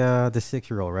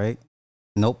 6-year-old, right?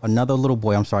 Nope, another little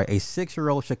boy. I'm sorry. A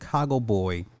 6-year-old Chicago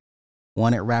boy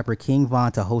wanted rapper King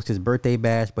Von to host his birthday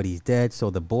bash, but he's dead. So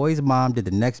the boy's mom did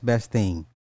the next best thing.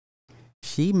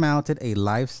 She mounted a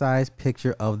life-size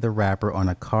picture of the rapper on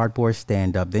a cardboard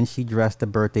stand-up. Then she dressed the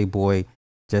birthday boy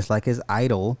just like his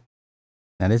idol.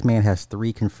 Now, this man has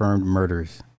 3 confirmed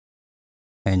murders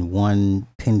and 1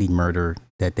 pending murder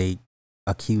that they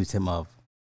accused him of,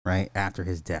 right, after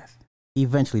his death.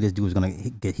 Eventually, this dude was going to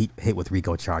get hit with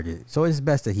RICO charges. So it's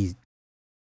best that he's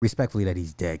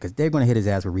dead, because they're going to hit his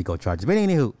ass with RICO charges. But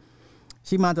anywho,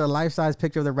 she mounted a life-size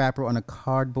picture of the rapper on a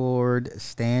cardboard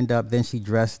stand-up. Then she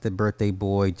dressed the birthday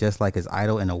boy just like his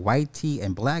idol in a white tee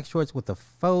and black shorts with a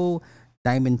faux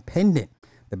diamond pendant.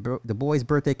 The boy's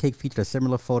birthday cake featured a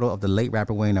similar photo of the late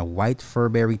rapper wearing a white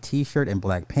Furberry t-shirt and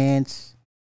black pants.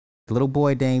 The little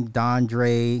boy named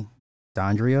Dondre,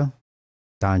 I'm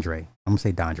going to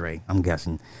say Dondre, I'm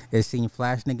guessing, is seen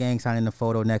flashing the gang sign in the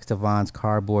photo next to Von's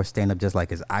cardboard stand-up just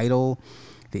like his idol.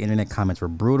 The internet comments were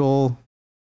brutal.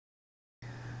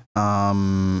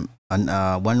 One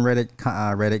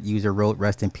Reddit user wrote,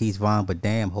 "Rest in peace, Von, but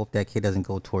damn, hope that kid doesn't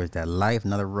go towards that life."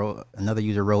 Another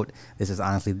user wrote, "This is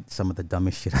honestly some of the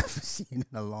dumbest shit I've seen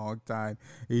in a long time.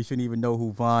 You shouldn't even know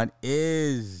who Von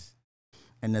is."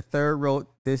 And the third wrote,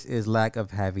 "This is lack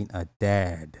of having a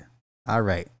dad." All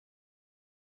right.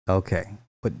 Okay.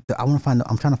 But I'm trying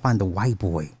to find the white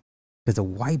boy, because the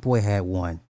white boy had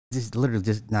one. Just literally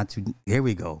just not too. Here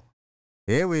we go.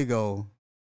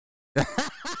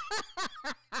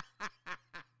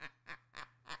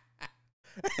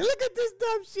 Look at this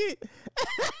dumb shit.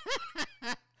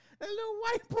 A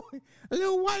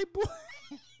little white boy.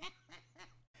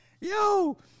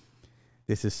 Yo,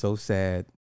 this is so sad.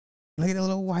 Look at the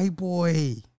little white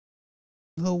boy.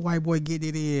 Little white boy getting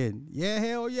it in. Yeah,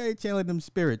 hell yeah, he channeling them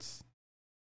spirits.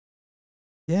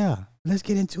 Yeah, let's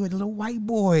get into it. Little white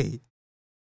boy.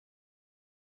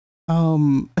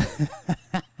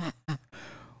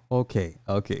 Okay,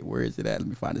 where is it at? Let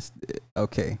me find this.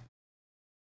 Okay.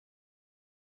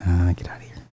 Get out of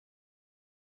here.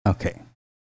 Okay.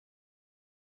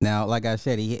 Now, like I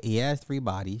said, he has 3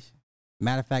 bodies.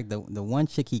 Matter of fact, the one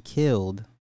chick he killed,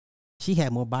 she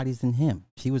had more bodies than him.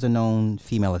 She was a known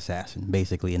female assassin,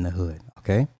 basically, in the hood.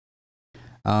 Okay.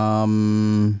 Let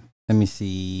me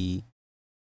see.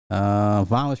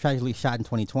 Von was tragically shot in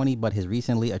 2020, but has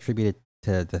recently attributed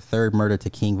to the 3rd murder to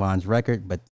King Von's record,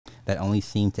 but that only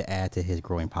seemed to add to his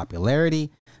growing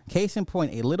popularity. Case in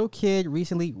point, a little kid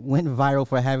recently went viral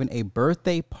for having a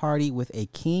birthday party with a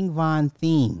King Von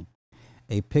theme.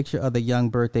 A picture of the young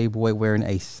birthday boy wearing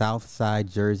a South Side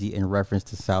jersey in reference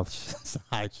to South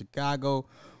Side Chicago,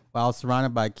 while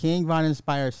surrounded by King Von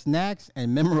inspired snacks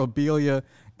and memorabilia,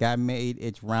 got made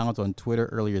its rounds on Twitter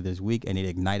earlier this week, and it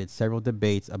ignited several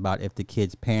debates about if the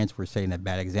kid's parents were setting a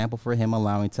bad example for him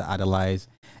allowing to idolize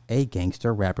a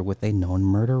gangster rapper with a known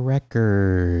murder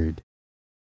record.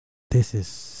 This is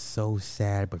so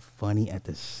sad but funny at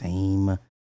the same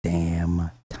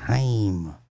damn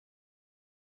time.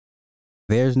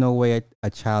 There's no way a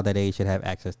child that age should have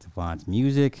access to Von's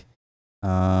music.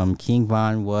 King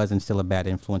Von was and still a bad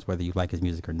influence, whether you like his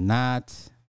music or not.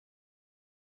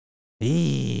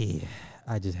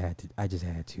 I just had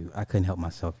to. I couldn't help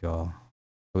myself, y'all.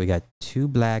 So we got 2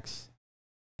 blacks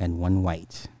and 1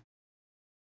 white.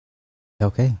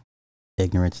 Okay.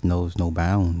 Ignorance knows no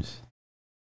bounds.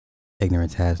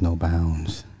 Ignorance has no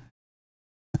bounds.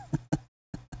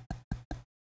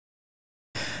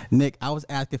 Nick, I was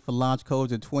asking for launch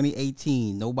codes in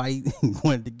 2018. Nobody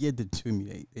wanted to give it to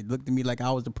me. They looked at me like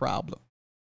I was the problem.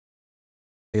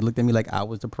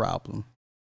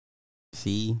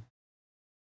 See?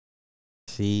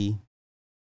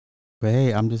 But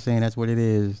hey, I'm just saying that's what it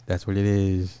is.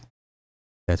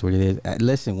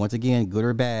 Listen, once again, good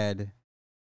or bad,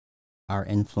 our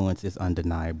influence is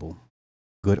undeniable.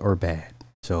 Good or bad.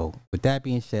 So with that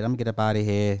being said, I'm going to get up out of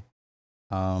here.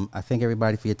 I thank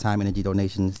everybody for your time, energy,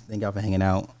 donations. Thank y'all for hanging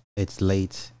out. It's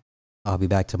late. I'll be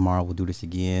back tomorrow. We'll do this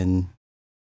again.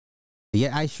 But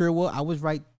yeah, I sure will. I was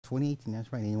right. 2018.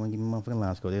 That's right. Anyone give me a motherfucking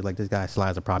lounge code? They're like, this guy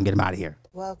Sly's a problem. Get him out of here.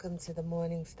 Welcome to the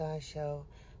Morning Star Show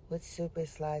with Super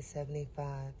Sly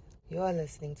 75. You're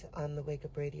listening to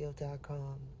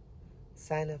OnTheWakeUpRadio.com.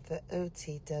 Sign up for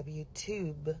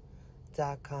OTWTube.com,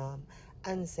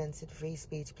 uncensored free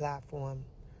speech platform.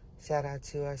 Shout out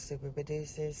to our super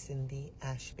producer, Cindy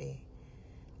Ashby.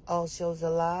 All shows are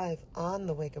live on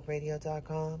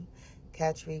TheWakeUpRadio.com.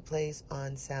 Catch replays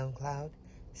on SoundCloud,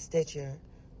 Stitcher,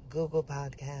 Google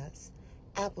Podcasts,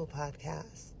 Apple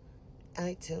Podcasts,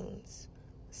 iTunes,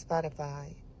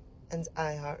 Spotify, and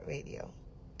iHeartRadio,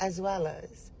 as well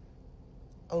as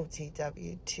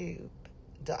OTWTube.com.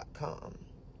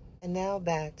 And now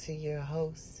back to your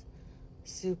host,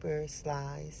 Super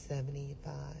Sly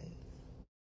 75.